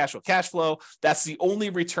cash flow, cash flow, cash flow. That's the only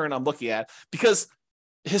return I'm looking at, because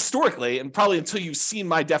historically, and probably until you've seen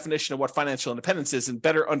my definition of what financial independence is and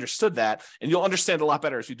better understood that, and you'll understand a lot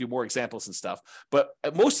better as we do more examples and stuff. But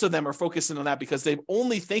most of them are focusing on that because they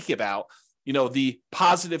only think about, the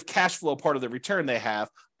positive cash flow part of the return they have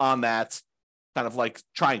on that kind of like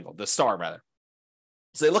triangle, the star rather.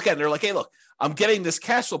 So they look at it and they're like, hey, look, I'm getting this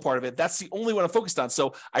cash flow part of it. That's the only one I'm focused on.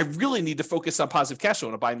 So I really need to focus on positive cash flow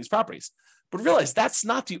when I'm buying these properties. But realize that's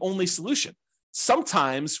not the only solution.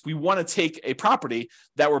 Sometimes we want to take a property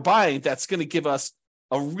that we're buying that's going to give us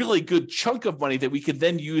a really good chunk of money that we could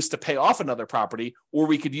then use to pay off another property, or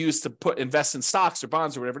we could use to invest in stocks or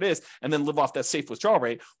bonds or whatever it is, and then live off that safe withdrawal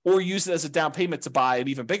rate, or use it as a down payment to buy an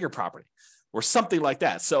even bigger property or something like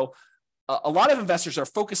that. So a lot of investors are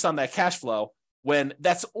focused on that cash flow when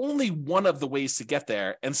that's only one of the ways to get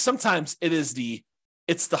there. And sometimes it's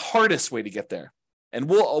the hardest way to get there. And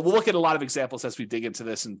we'll look at a lot of examples as we dig into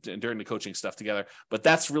this and during the coaching stuff together, but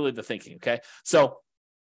that's really the thinking, okay? So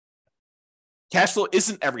cash flow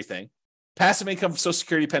isn't everything. Passive income, Social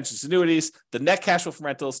Security, pensions, annuities, the net cash flow from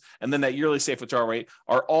rentals, and then that yearly safe withdrawal rate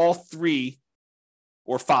are all 3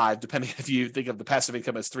 or 5, depending if you think of the passive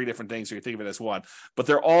income as 3 different things or you think of it as one, but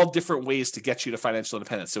they're all different ways to get you to financial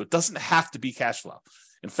independence. So it doesn't have to be cash flow.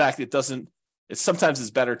 In fact, it sometimes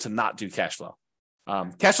is better to not do cash flow.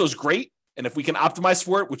 Cash flow is great. And if we can optimize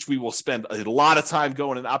for it, which we will spend a lot of time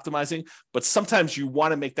going and optimizing, but sometimes you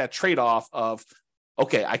want to make that trade-off of,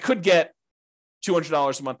 okay, I could get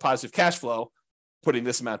 $200 a month positive cash flow, putting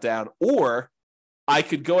this amount down, or I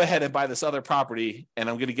could go ahead and buy this other property and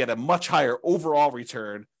I'm going to get a much higher overall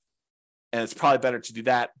return. And it's probably better to do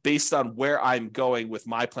that based on where I'm going with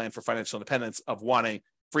my plan for financial independence of wanting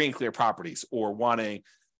free and clear properties, or wanting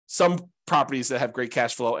some properties that have great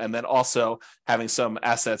cash flow, and then also having some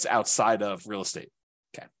assets outside of real estate.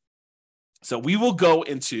 Okay. So we will go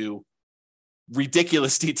into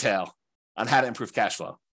ridiculous detail on how to improve cash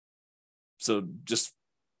flow. So just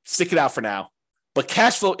stick it out for now. But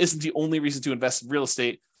cash flow isn't the only reason to invest in real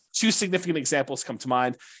estate. 2 significant examples come to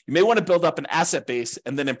mind. You may want to build up an asset base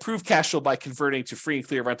and then improve cash flow by converting to free and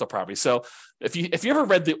clear rental property. So if you ever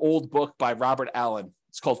read the old book by Robert Allen,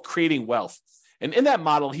 it's called Creating Wealth. And in that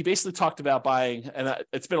model, he basically talked about buying, and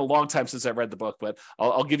it's been a long time since I read the book, but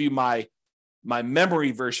I'll give you my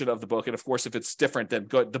memory version of the book. And of course, if it's different, then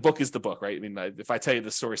the book is the book, right? I mean, if I tell you the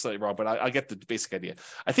story slightly wrong, but I get the basic idea.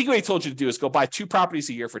 I think what he told you to do is go buy 2 properties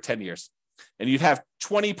a year for 10 years. And you'd have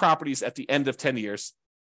 20 properties at the end of 10 years.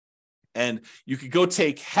 And you could go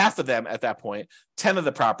take half of them at that point, 10 of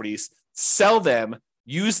the properties, sell them,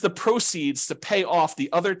 use the proceeds to pay off the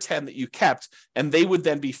other 10 that you kept, and they would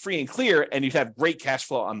then be free and clear, and you'd have great cash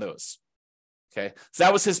flow on those. Okay, so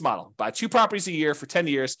that was his model. Buy 2 properties a year for 10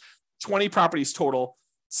 years, 20 properties total,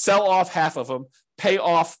 sell off half of them, pay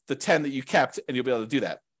off the 10 that you kept, and you'll be able to do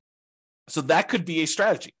that. So that could be a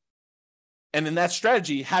strategy. And in that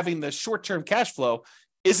strategy, having the short-term cash flow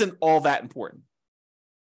isn't all that important.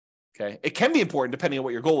 Okay, it can be important depending on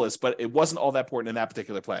what your goal is, but it wasn't all that important in that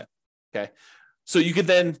particular plan. Okay, so you could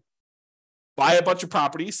then buy a bunch of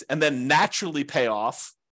properties and then naturally pay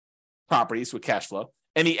off properties with cash flow.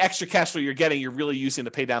 Any extra cash flow you're getting, you're really using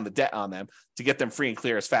to pay down the debt on them to get them free and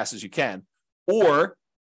clear as fast as you can. Or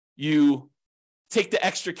you take the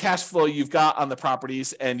extra cash flow you've got on the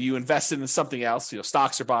properties and you invest it in something else,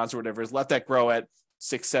 stocks or bonds or whatever, let that grow at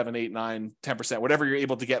 6, 7, 8, 9, 10%, whatever you're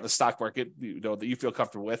able to get in the stock market, that you feel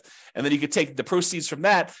comfortable with. And then you could take the proceeds from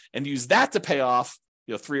that and use that to pay off,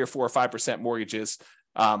 3 or 4 or 5% mortgages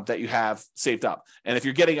that you have saved up. And if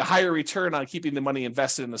you're getting a higher return on keeping the money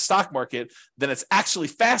invested in the stock market, then it's actually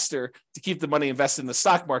faster to keep the money invested in the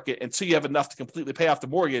stock market until you have enough to completely pay off the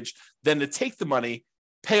mortgage than to take the money,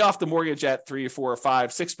 pay off the mortgage at 3 or 4 or 5,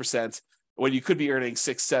 6%, when you could be earning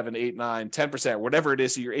 6, 7, 8, 9, 10%, whatever it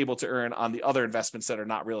is that you're able to earn on the other investments that are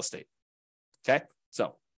not real estate. Okay.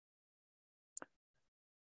 So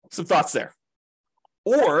some thoughts there.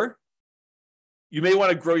 Or you may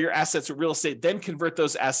want to grow your assets with real estate, then convert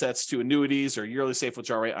those assets to annuities or yearly safe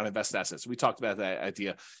withdrawal rate on invested assets. We talked about that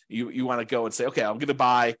idea. You want to go and say, okay, I'm going to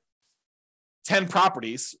buy 10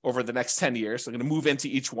 properties over the next 10 years. So I'm going to move into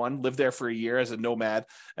each one, live there for a year as a nomad,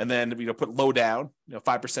 and then put low down,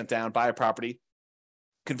 5% down, buy a property,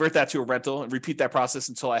 convert that to a rental, and repeat that process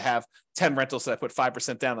until I have 10 rentals that I put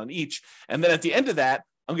 5% down on each. And then at the end of that,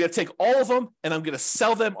 I'm going to take all of them and I'm going to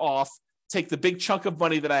sell them off, take the big chunk of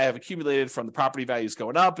money that I have accumulated from the property values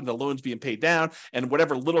going up and the loans being paid down and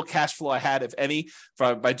whatever little cash flow I had, if any,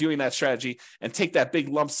 by doing that strategy, and take that big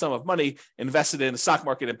lump sum of money, invest it in the stock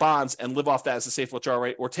market and bonds, and live off that as a safe withdrawal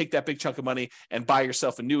rate, or take that big chunk of money and buy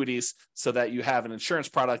yourself annuities so that you have an insurance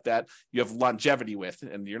product that you have longevity with,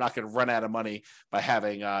 and you're not going to run out of money by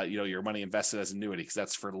having your money invested as annuity, because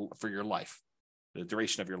that's for your life, the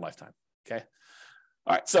duration of your lifetime. Okay.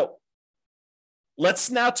 All right. So let's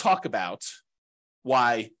now talk about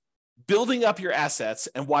why building up your assets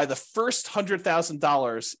and why the first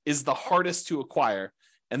 $100,000 is the hardest to acquire.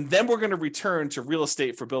 And then we're going to return to real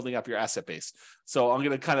estate for building up your asset base. So I'm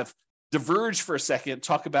going to kind of diverge for a second,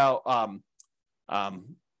 talk about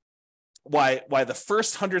why the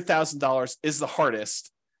first $100,000 is the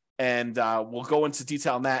hardest. And we'll go into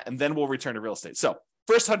detail on that, and then we'll return to real estate. So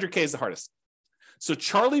first 100K is the hardest. So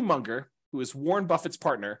Charlie Munger, who is Warren Buffett's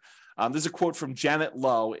partner, this is a quote from Janet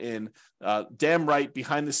Lowe in Damn Right,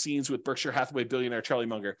 Behind the Scenes with Berkshire Hathaway billionaire Charlie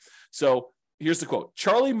Munger. So here's the quote.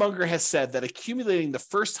 Charlie Munger has said that accumulating the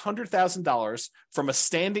first $100,000 from a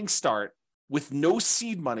standing start with no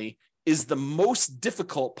seed money is the most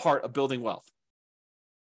difficult part of building wealth.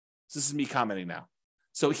 This is me commenting now.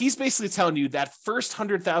 So he's basically telling you that first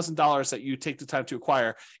 $100,000 that you take the time to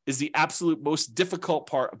acquire is the absolute most difficult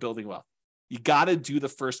part of building wealth. You got to do the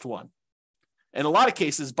first one. In a lot of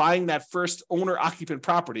cases, buying that first owner-occupant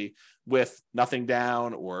property with nothing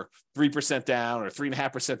down, or 3% down, or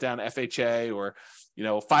 3.5% down FHA, or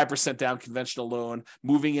 5% down conventional loan,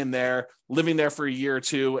 moving in there, living there for a year or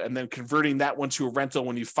two, and then converting that one to a rental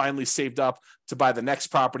when you finally saved up to buy the next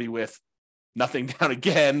property with nothing down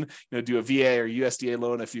again, do a VA or USDA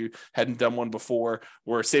loan if you hadn't done one before,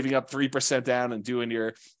 or saving up 3% down and doing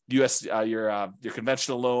your your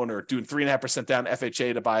conventional loan, or doing 3.5% down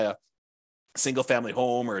FHA to buy a single family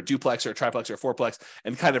home or a duplex or a triplex or a fourplex,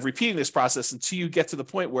 and kind of repeating this process until you get to the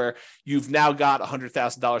point where you've now got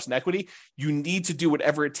 $100,000 in equity. You need to do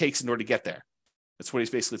whatever it takes in order to get there. That's what he's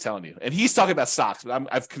basically telling you. And he's talking about stocks, but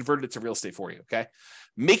I've converted it to real estate for you. Okay.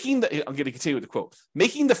 I'm going to continue with the quote.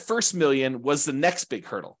 Making the first million was the next big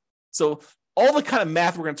hurdle. So all the kind of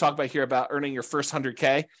math we're going to talk about here about earning your first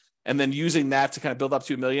 100K and then using that to kind of build up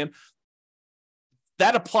to $1 million,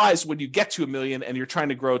 that applies when you get to $1 million and you're trying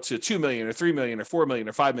to grow to 2 million or 3 million or 4 million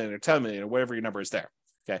or 5 million or 10 million or whatever your number is there.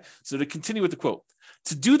 Okay. So to continue with the quote,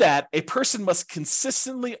 to do that, a person must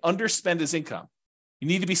consistently underspend his income. You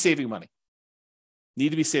need to be saving money.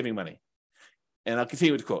 And I'll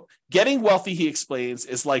continue with the quote. Getting wealthy, he explains,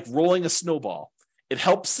 is like rolling a snowball. It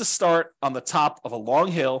helps to start on the top of a long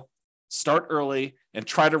hill, start early, and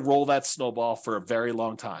try to roll that snowball for a very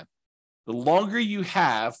long time. The longer you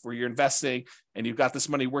have where you're investing and you've got this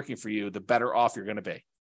money working for you, the better off you're going to be.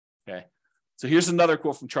 Okay. So here's another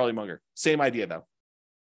quote from Charlie Munger. Same idea though.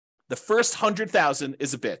 The first 100,000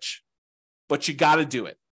 is a bitch, but you got to do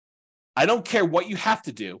it. I don't care what you have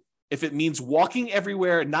to do. If it means walking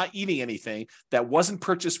everywhere and not eating anything that wasn't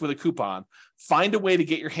purchased with a coupon, find a way to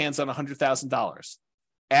get your hands on $100,000.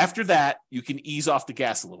 After that, you can ease off the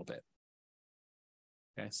gas a little bit.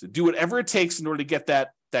 Okay. So do whatever it takes in order to get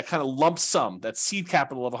that kind of lump sum, that seed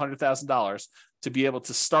capital of $100,000 to be able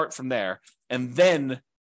to start from there. And then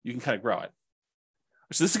you can kind of grow it.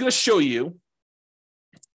 So this is going to show you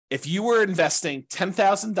if you were investing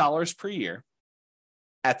 $10,000 per year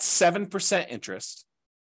at 7% interest,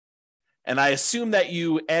 and I assume that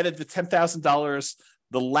you added the $10,000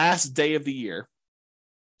 the last day of the year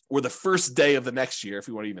or the first day of the next year, if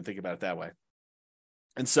you want to even think about it that way.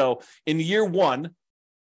 And so in year one,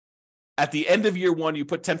 at the end of year one, you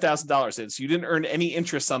put $10,000 in. So you didn't earn any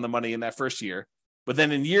interest on the money in that first year. But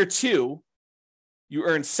then in year two, you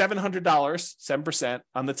earned $700, 7%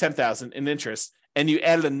 on the $10,000 in interest, and you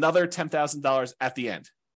added another $10,000 at the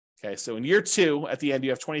end. Okay, so in year two, at the end,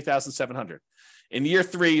 you have $20,700. In year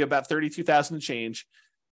three, you have about $32,000 and change.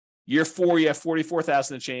 Year four, you have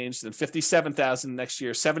 $44,000 and change, then $57,000 next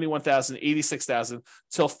year, $71,000, $86,000,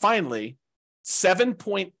 till finally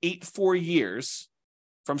 7.84 years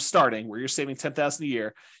from starting, where you're saving $10,000 a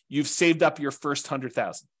year, you've saved up your first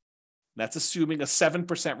 $100,000. That's assuming a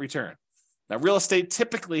 7% return. Now, real estate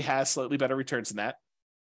typically has slightly better returns than that.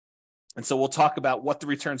 And so we'll talk about what the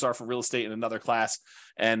returns are for real estate in another class,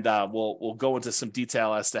 and we'll go into some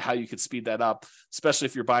detail as to how you could speed that up, especially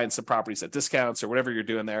if you're buying some properties at discounts or whatever you're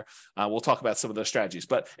doing there. We'll talk about some of those strategies.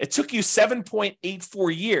 But it took you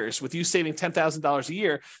 7.84 years with you saving $10,000 a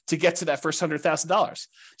year to get to that first $100,000.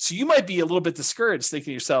 So you might be a little bit discouraged,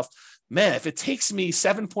 thinking to yourself, man, if it takes me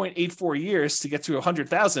 7.84 years to get to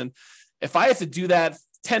 100,000, if I have to do that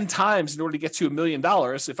 10 times in order to get to $1 million,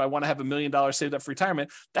 if I want to have $1 million saved up for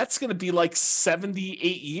retirement, that's going to be like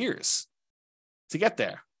 78 years to get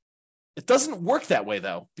there. It doesn't work that way,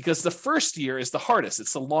 though, because the first year is the hardest.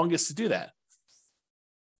 It's the longest to do that.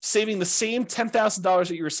 Saving the same $10,000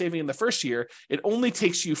 that you were saving in the first year, it only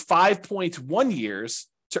takes you 5.1 years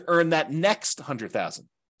to earn that next $100,000.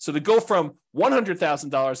 So to go from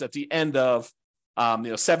 $100,000 at the end of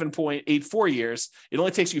 7.84 years, it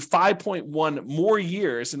only takes you 5.1 more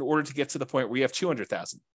years in order to get to the point where you have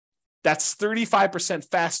 200,000. That's 35%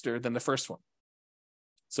 faster than the first one.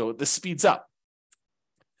 So this speeds up.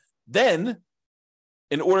 Then,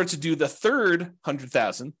 in order to do the third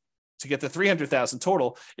 100,000, to get the 300,000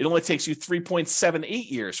 total, it only takes you 3.78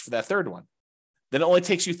 years for that third one. Then it only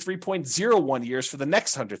takes you 3.01 years for the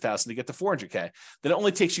next 100,000 to get to 400K. Then it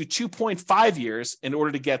only takes you 2.5 years in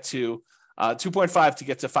order to get to 2.5 to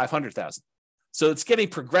get to 500,000. So it's getting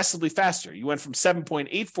progressively faster. You went from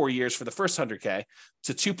 7.84 years for the first 100K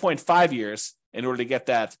to 2.5 years in order to get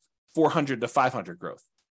that 400 to 500 growth.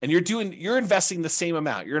 And you're investing the same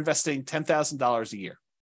amount. You're investing $10,000 a year.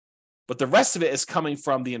 But the rest of it is coming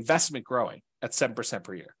from the investment growing at 7%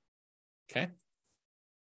 per year. Okay.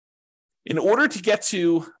 In order to get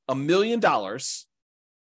to $1 million,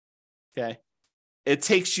 okay, it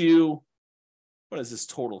takes you, what is this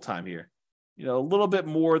total time here? A little bit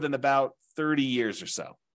more than about 30 years or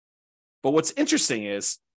so. But what's interesting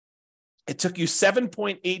is it took you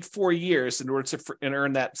 7.84 years in order to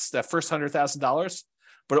earn that first $100,000,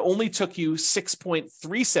 but it only took you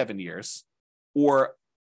 6.37 years, or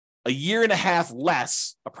a year and a half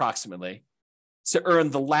less approximately, to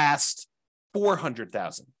earn the last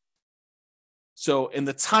 400,000. So in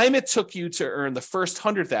the time it took you to earn the first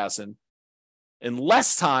 100,000, in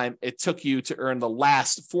less time it took you to earn the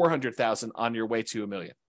last 400,000 on your way to $1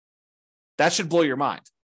 million. That should blow your mind,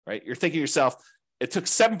 right? You're thinking to yourself, it took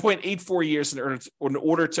 7.84 years in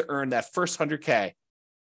order to earn that first 100K,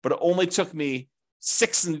 but it only took me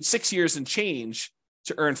 6 years and change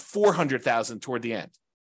to earn 400,000 toward the end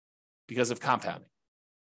because of compounding.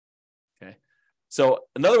 Okay. So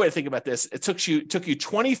another way to think about this, it took you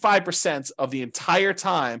 25% of the entire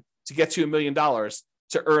time to get to $1 million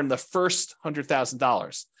to earn the first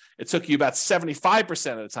 $100,000. It took you about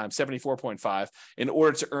 75% of the time, 74.5, in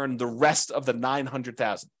order to earn the rest of the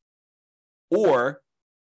 900,000. Or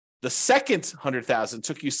the second 100,000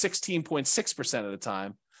 took you 16.6% of the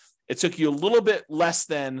time. It took you a little bit less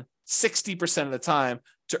than 60% of the time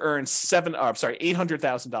to earn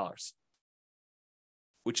 $800,000,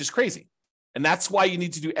 which is crazy. And that's why you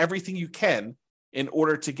need to do everything you can in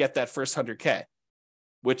order to get that first 100K,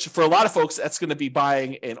 which for a lot of folks, that's going to be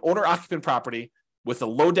buying an owner-occupant property with a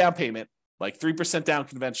low down payment, like 3% down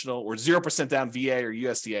conventional or 0% down VA or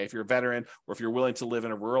USDA if you're a veteran, or if you're willing to live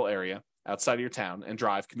in a rural area outside of your town and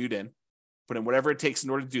commute in, put in whatever it takes in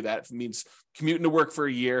order to do that. If it means commuting to work for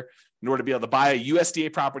a year in order to be able to buy a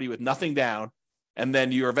USDA property with nothing down, and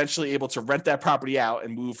then you're eventually able to rent that property out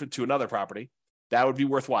and move to another property, that would be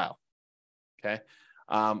worthwhile. Okay.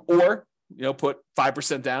 Or, put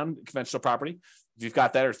 5% down conventional property. If you've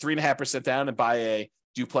got that, or 3.5% down, and buy a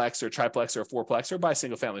duplex or triplex or a fourplex, or buy a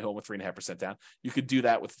single family home with 3.5% down. You could do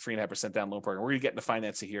that with the 3.5% down loan program. We're going to get into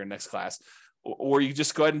financing here in next class. Or you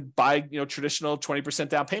just go ahead and buy, traditional 20%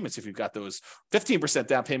 down payments if you've got those, 15%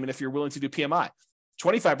 down payment if you're willing to do PMI,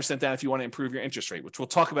 25% down if you want to improve your interest rate, which we'll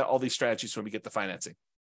talk about all these strategies when we get to financing.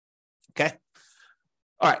 Okay.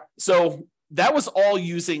 All right. So that was all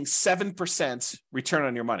using 7% return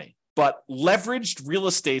on your money, but leveraged real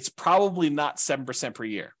estate's probably not 7% per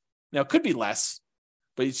year. Now it could be less,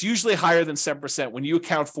 but it's usually higher than 7% when you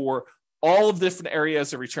account for all of the different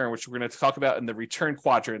areas of return, which we're going to talk about in the return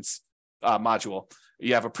quadrants module.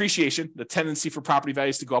 You have appreciation, the tendency for property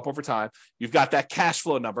values to go up over time. You've got that cash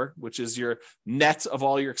flow number, which is your net of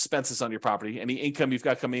all your expenses on your property, any income you've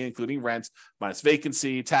got coming in, including rent, minus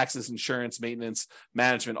vacancy, taxes, insurance, maintenance,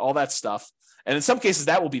 management, all that stuff. And in some cases,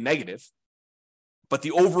 that will be negative, but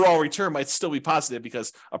the overall return might still be positive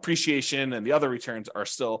because appreciation and the other returns are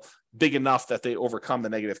still big enough that they overcome the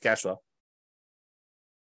negative cash flow.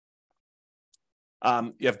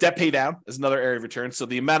 You have debt pay down as another area of return. So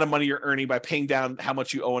the amount of money you're earning by paying down how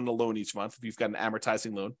much you owe on the loan each month, if you've got an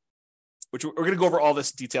amortizing loan. which we're going to go over all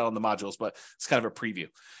this detail in the modules, but it's kind of a preview.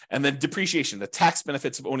 And then depreciation, the tax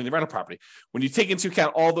benefits of owning the rental property. When you take into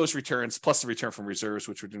account all those returns, plus the return from reserves,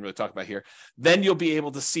 which we didn't really talk about here, then you'll be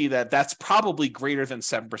able to see that that's probably greater than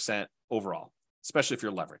 7% overall, especially if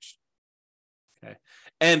you're leveraged. Okay.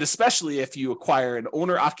 And especially if you acquire an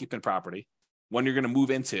owner-occupant property, one you're going to move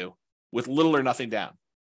into with little or nothing down.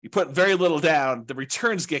 You put very little down, the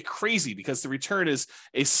returns get crazy because the return is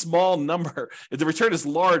a small number. The return is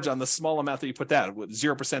large on the small amount that you put down, with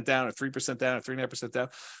 0% down or 3% down or 3.5% down.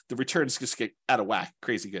 The returns just get out of whack,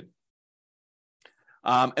 crazy good.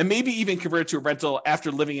 And maybe even convert it to a rental after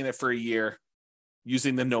living in it for a year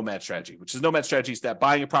using the nomad strategy, which is nomad strategy is that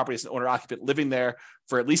buying a property as an owner occupant, living there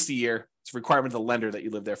for at least a year. It's a requirement of the lender that you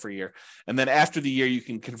live there for a year. And then after the year, you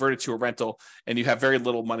can convert it to a rental and you have very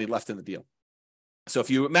little money left in the deal. So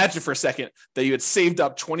if you imagine for a second that you had saved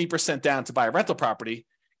up 20% down to buy a rental property,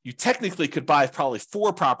 you technically could buy probably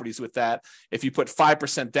 4 properties with that if you put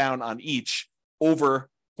 5% down on each over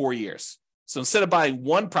 4 years. So instead of buying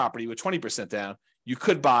 1 property with 20% down, you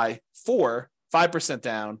could buy 4 5%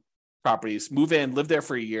 down properties, move in, live there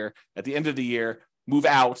for a year. At the end of the year, move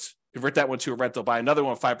out, convert that one to a rental, buy another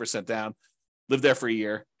one 5% down, live there for a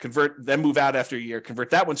year, convert, then move out after a year,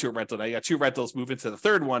 convert that one to a rental. Now you got 2 rentals, move into the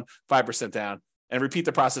third one, 5% down, and repeat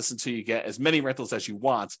the process until you get as many rentals as you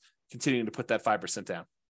want, continuing to put that 5% down.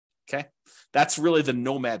 Okay. That's really the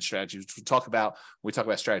nomad strategy, which we talk about when we talk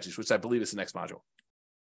about strategies, which I believe is the next module.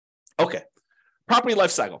 Okay. Property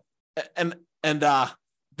life cycle. And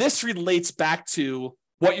this relates back to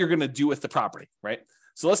what you're going to do with the property, right?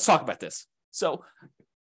 So let's talk about this. So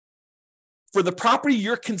for the property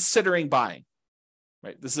you're considering buying,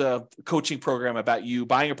 right? This is a coaching program about you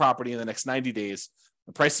buying a property in the next 90 days.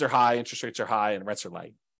 The prices are high, interest rates are high, and rents are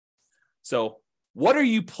light. So what are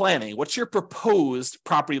you planning? What's your proposed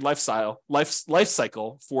property life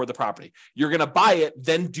cycle for the property? You're going to buy it,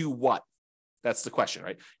 then do what? That's the question,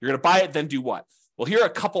 right? You're going to buy it, then do what? Well, here are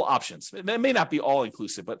a couple options. It may not be all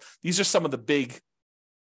inclusive, but these are some of the big,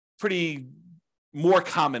 pretty more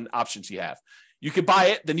common options you have. You could buy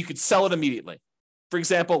it, then you could sell it immediately. For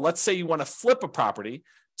example, let's say you want to flip a property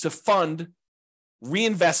to fund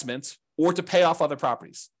reinvestment or to pay off other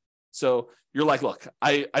properties. So you're like, look,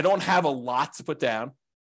 I don't have a lot to put down,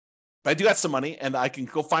 but I do have some money and I can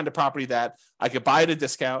go find a property that I could buy at a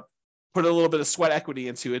discount, put a little bit of sweat equity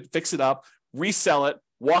into it, fix it up, resell it,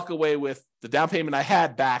 walk away with the down payment I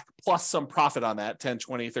had back, plus some profit on that, $10,000,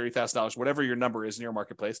 $20,000, $30,000, whatever your number is in your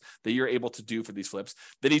marketplace that you're able to do for these flips.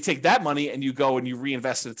 Then you take that money and you go and you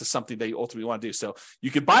reinvest it into something that you ultimately want to do. So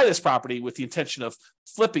you could buy this property with the intention of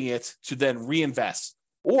flipping it to then reinvest.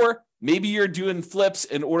 Or maybe you're doing flips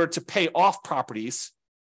in order to pay off properties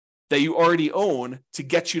that you already own to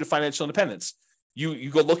get you to financial independence. You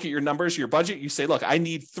go look at your numbers, your budget, you say, look, I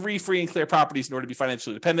need 3 free and clear properties in order to be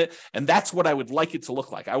financially independent. And that's what I would like it to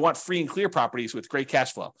look like. I want free and clear properties with great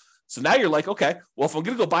cash flow. So now you're like, okay, well, if I'm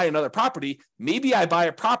going to go buy another property, maybe I buy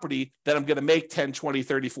a property that I'm going to make $10,000, $20,000,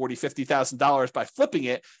 $30,000, $40,000, $50,000 by flipping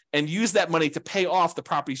it and use that money to pay off the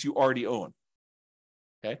properties you already own.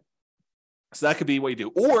 Okay. So that could be what you do.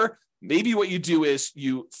 Or maybe what you do is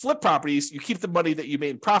you flip properties, you keep the money that you made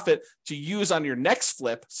in profit to use on your next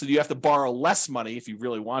flip. So you have to borrow less money if you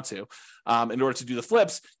really want to, in order to do the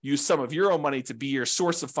flips, use some of your own money to be your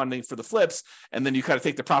source of funding for the flips. And then you kind of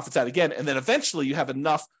take the profits out again. And then eventually you have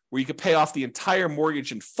enough where you could pay off the entire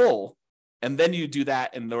mortgage in full. And then you do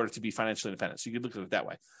that in order to be financially independent. So you could look at it that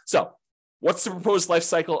way. So what's the proposed life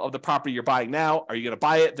cycle of the property you're buying now? Are you going to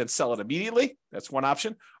buy it, then sell it immediately? That's one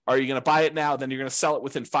option. Are you going to buy it now, then you're going to sell it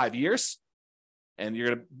within 5 years? And you're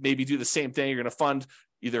going to maybe do the same thing. You're going to fund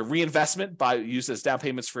either reinvestment by use as down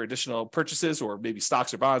payments for additional purchases, or maybe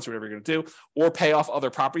stocks or bonds, whatever you're going to do, or pay off other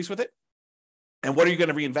properties with it. And what are you going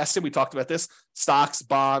to reinvest in? We talked about this: stocks,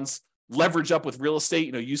 bonds, leverage up with real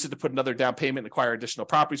estate, use it to put another down payment and acquire additional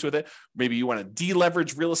properties with it. Maybe you want to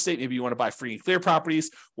deleverage real estate. Maybe you want to buy free and clear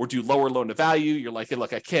properties or do lower loan to value. You're like, hey,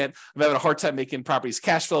 look, I'm having a hard time making properties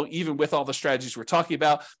cash flow, even with all the strategies we're talking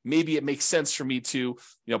about. Maybe it makes sense for me to,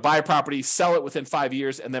 buy a property, sell it within 5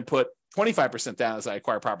 years, and then put 25% down as I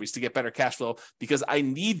acquire properties to get better cash flow, because I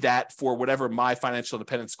need that for whatever my financial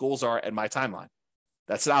independence goals are and my timeline.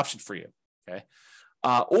 That's an option for you. Okay.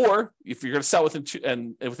 Or if you're going to sell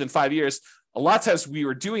within 5 years, a lot of times we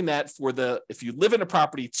were doing that if you live in a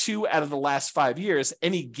property 2 out of the last 5 years,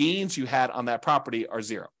 any gains you had on that property are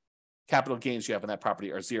zero. Capital gains you have on that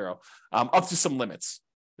property are zero, up to some limits.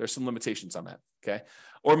 There's some limitations on that. Okay.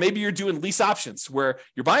 Or maybe you're doing lease options where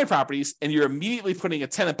you're buying properties and you're immediately putting a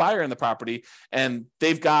tenant buyer in the property, and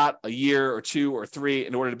they've got a year or 2 or 3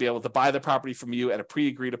 in order to be able to buy the property from you at a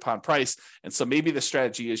pre-agreed upon price. And so maybe the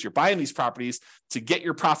strategy is you're buying these properties to get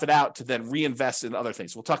your profit out to then reinvest in other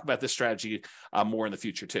things. We'll talk about this strategy more in the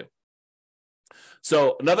future too.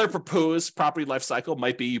 So another proposed property life cycle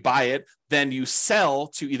might be you buy it, then you sell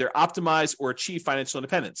to either optimize or achieve financial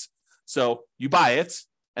independence. So you buy it,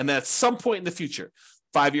 and then at some point in the future,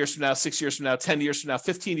 5 years from now, 6 years from now, 10 years from now,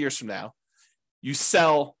 15 years from now, you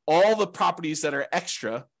sell all the properties that are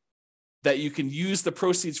extra that you can use the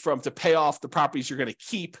proceeds from to pay off the properties you're going to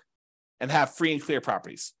keep and have free and clear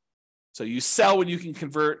properties. So you sell when you can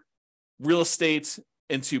convert real estate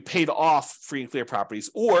into paid off free and clear properties.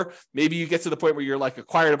 Or maybe you get to the point where you're like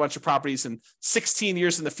acquired a bunch of properties and 16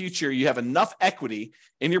 years in the future, you have enough equity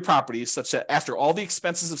in your properties such that after all the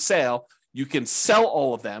expenses of sale, you can sell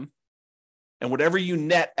all of them. And whatever you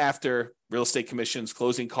net after real estate commissions,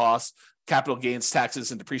 closing costs, capital gains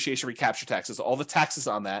taxes, and depreciation recapture taxes, all the taxes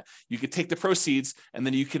on that, you can take the proceeds and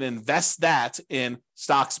then you can invest that in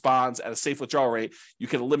stocks, bonds at a safe withdrawal rate. You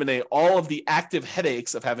can eliminate all of the active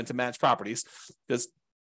headaches of having to manage properties, because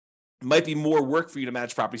it might be more work for you to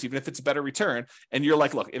manage properties, even if it's a better return. And you're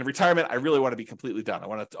like, look, in retirement, I really want to be completely done. I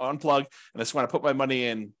want to unplug and I just want to put my money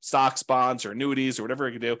in stocks, bonds, or annuities, or whatever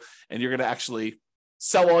I can do. And you're going to actually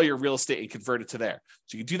sell all your real estate and convert it to there.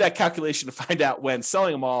 So you can do that calculation to find out when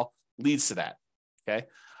selling them all leads to that. Okay.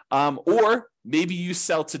 Or maybe you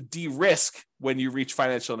sell to de-risk when you reach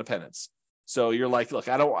financial independence. So you're like, look,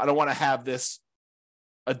 I don't want to have this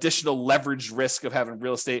additional leveraged risk of having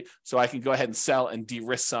real estate, so I can go ahead and sell and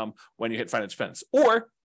de-risk some when you hit financial independence. Or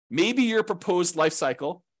maybe your proposed life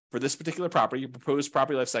cycle for this particular property, your proposed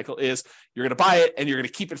property life cycle is you're going to buy it and you're going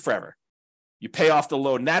to keep it forever. You pay off the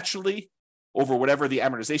loan naturally over whatever the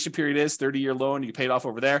amortization period is, 30-year loan, you pay it off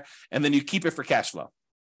over there, and then you keep it for cash flow.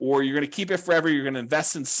 Or you're going to keep it forever, you're going to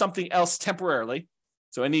invest in something else temporarily.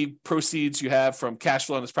 So any proceeds you have from cash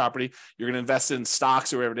flow on this property, you're going to invest in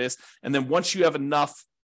stocks or whatever it is. And then once you have enough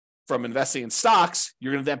from investing in stocks,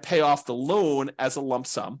 you're going to then pay off the loan as a lump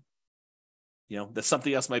sum. You know, that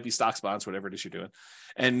something else might be stocks, bonds, whatever it is you're doing.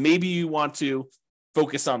 And maybe you want to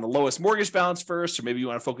focus on the lowest mortgage balance first, or maybe you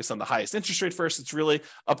want to focus on the highest interest rate first. It's really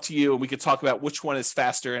up to you. And we could talk about which one is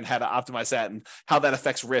faster and how to optimize that and how that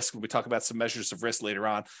affects risk when we talk about some measures of risk later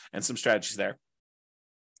on and some strategies there.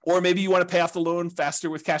 Or maybe you want to pay off the loan faster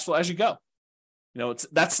with cash flow as you go. You know,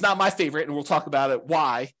 that's not my favorite, and we'll talk about it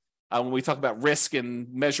why when we talk about risk and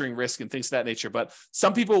measuring risk and things of that nature. But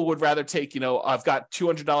some people would rather take, I've got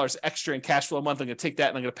 $200 extra in cash flow a month. I'm going to take that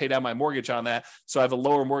and I'm going to pay down my mortgage on that. So I have a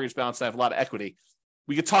lower mortgage balance and I have a lot of equity.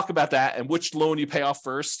 We could talk about that and which loan you pay off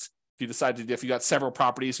first. If you decide to, if you got several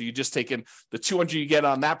properties, or you just taking the 200 you get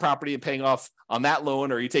on that property and paying off on that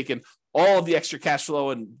loan, or you taking all of the extra cash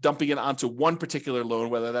flow and dumping it onto one particular loan,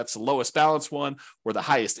 whether that's the lowest balance one or the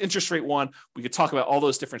highest interest rate one. We could talk about all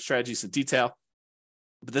those different strategies in detail.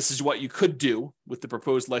 But this is what you could do with the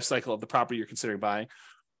proposed life cycle of the property you're considering buying.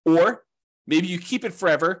 Or maybe you keep it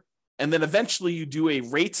forever, and then eventually you do a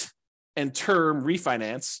rate and term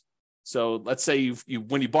refinance. So let's say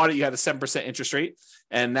when you bought it, you had a 7% interest rate,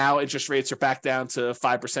 and now interest rates are back down to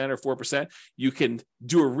 5% or 4%. You can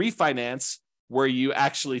do a refinance where you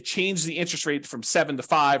actually change the interest rate from 7 to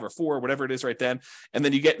 5 or 4, whatever it is right then, and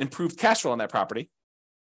then you get an improved cash flow on that property.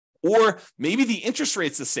 Or maybe the interest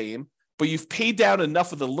rate's the same, but you've paid down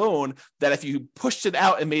enough of the loan that if you pushed it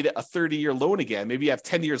out and made it a 30-year loan again, maybe you have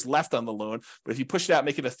 10 years left on the loan, but if you push it out,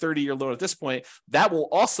 make it a 30-year loan at this point, that will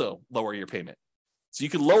also lower your payment. So you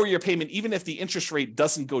can lower your payment even if the interest rate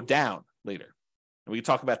doesn't go down later. And we can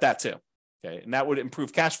talk about that too. Okay. And that would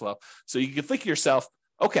improve cash flow. So you can think to yourself,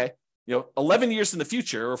 okay, 11 years in the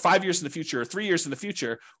future, or 5 years in the future, or 3 years in the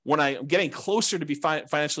future, when I'm getting closer to be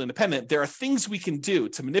financially independent, there are things we can do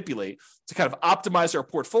to manipulate, to kind of optimize our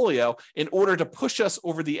portfolio in order to push us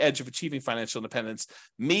over the edge of achieving financial independence.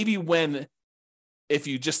 Maybe if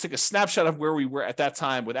you just took a snapshot of where we were at that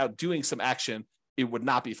time without doing some action, it would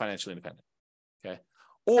not be financially independent. Okay.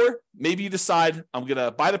 Or maybe you decide, I'm going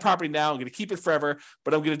to buy the property now, I'm going to keep it forever,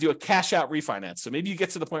 but I'm going to do a cash out refinance. So maybe you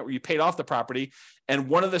get to the point where you paid off the property, and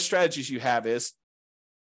one of the strategies you have is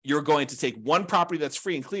you're going to take one property that's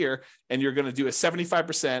free and clear, and you're going to do a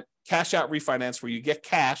 75% cash out refinance where you get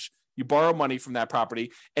cash, you borrow money from that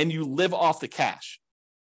property, and you live off the cash.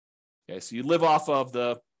 Okay, so you live off of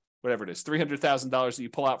the whatever it is, $300,000 that you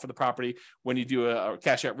pull out for the property when you do a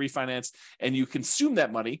cash out refinance, and you consume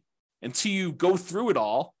that money until you go through it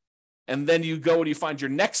all, and then you go and you find your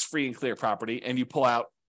next free and clear property, and you pull out,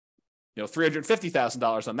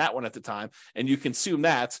 $350,000 on that one at the time, and you consume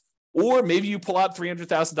that, Or maybe you pull out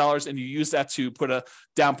 $300,000 and you use that to put a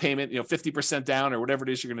down payment, 50% down or whatever it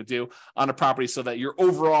is you're going to do on a property so that your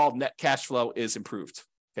overall net cash flow is improved.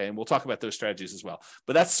 Okay. And we'll talk about those strategies as well.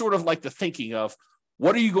 But that's sort of like the thinking of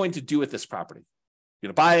what are you going to do with this property? You're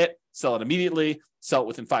going to buy it, sell it immediately, sell it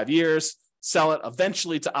within 5 years, sell it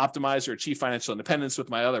eventually to optimize or achieve financial independence with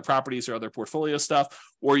my other properties or other portfolio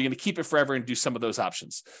stuff, or you're going to keep it forever and do some of those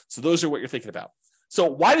options. So those are what you're thinking about. So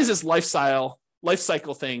why does this life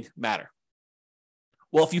cycle thing matter?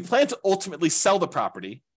 Well, if you plan to ultimately sell the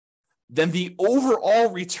property, then the overall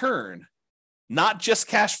return, not just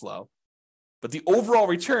cash flow, but the overall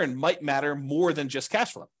return might matter more than just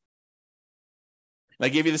cash flow. And I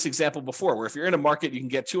gave you this example before, where if you're in a market, you can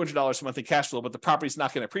get $200 a month in cash flow, but the property's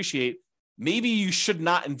not going to appreciate. Maybe you should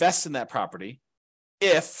not invest in that property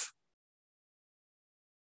if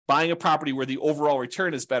buying a property where the overall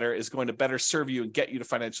return is better is going to better serve you and get you to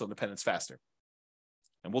financial independence faster.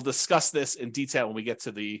 And we'll discuss this in detail when we get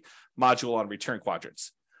to the module on return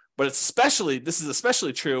quadrants. But this is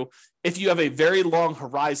especially true if you have a very long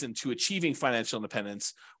horizon to achieving financial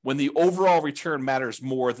independence when the overall return matters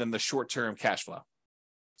more than the short-term cash flow.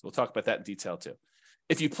 So we'll talk about that in detail too.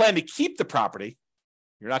 If you plan to keep the property,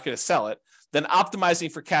 you're not going to sell it, then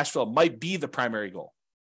optimizing for cash flow might be the primary goal.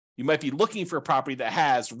 You might be looking for a property that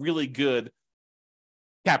has really good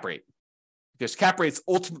cap rate, because cap rate's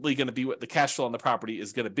ultimately going to be what the cash flow on the property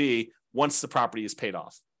is going to be once the property is paid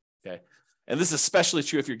off. Okay. And this is especially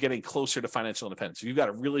true if you're getting closer to financial independence. If you've got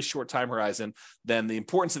a really short time horizon, then the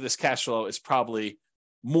importance of this cash flow is probably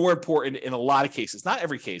more important in a lot of cases, not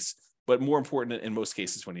every case, but more important in most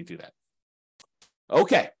cases when you do that.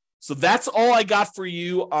 Okay. So that's all I got for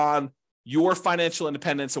you on your financial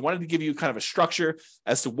independence. I wanted to give you kind of a structure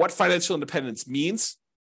as to what financial independence means,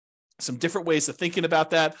 some different ways of thinking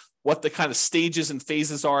about that, what the kind of stages and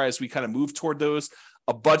phases are as we kind of move toward those,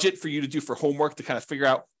 a budget for you to do for homework to kind of figure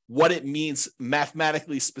out what it means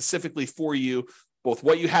mathematically, specifically for you, both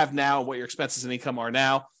what you have now and what your expenses and income are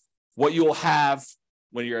now, what you will have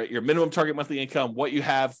when you're at your minimum target monthly income, what you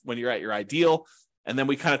have when you're at your ideal. And then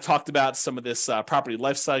we kind of talked about some of this property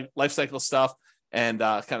life cycle stuff and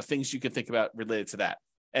kind of things you can think about related to that.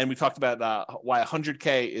 And we talked about why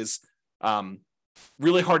 100K is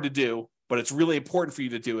really hard to do, but it's really important for you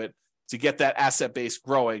to do it to get that asset base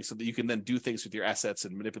growing so that you can then do things with your assets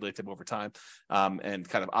and manipulate them over time and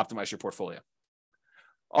kind of optimize your portfolio.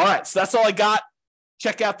 All right, so that's all I got.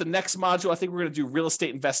 Check out the next module. I think we're going to do real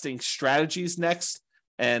estate investing strategies next.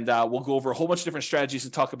 And we'll go over a whole bunch of different strategies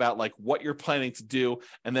and talk about like what you're planning to do.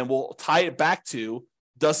 And then we'll tie it back to,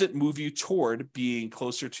 does it move you toward being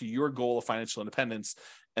closer to your goal of financial independence?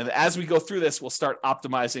 And as we go through this, we'll start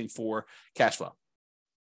optimizing for cash flow.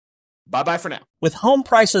 Bye-bye for now. With home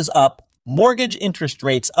prices up, mortgage interest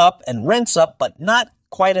rates up, and rents up, but not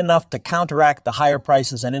quite enough to counteract the higher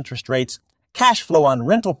prices and interest rates, cash flow on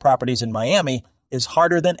rental properties in Miami is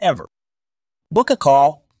harder than ever. Book a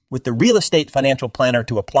call with the Real Estate Financial Planner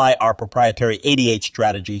to apply our proprietary 88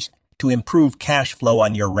 strategies to improve cash flow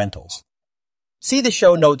on your rentals. See the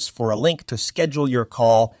show notes for a link to schedule your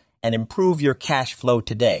call and improve your cash flow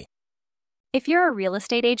today. If you're a real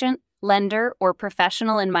estate agent, lender, or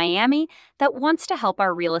professional in Miami that wants to help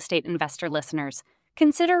our real estate investor listeners,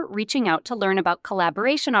 consider reaching out to learn about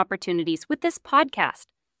collaboration opportunities with this podcast.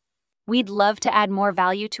 We'd love to add more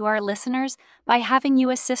value to our listeners by having you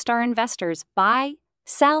assist our investors buy,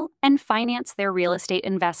 sell, and finance their real estate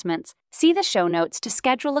investments. See the show notes to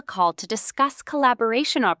schedule a call to discuss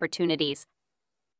collaboration opportunities.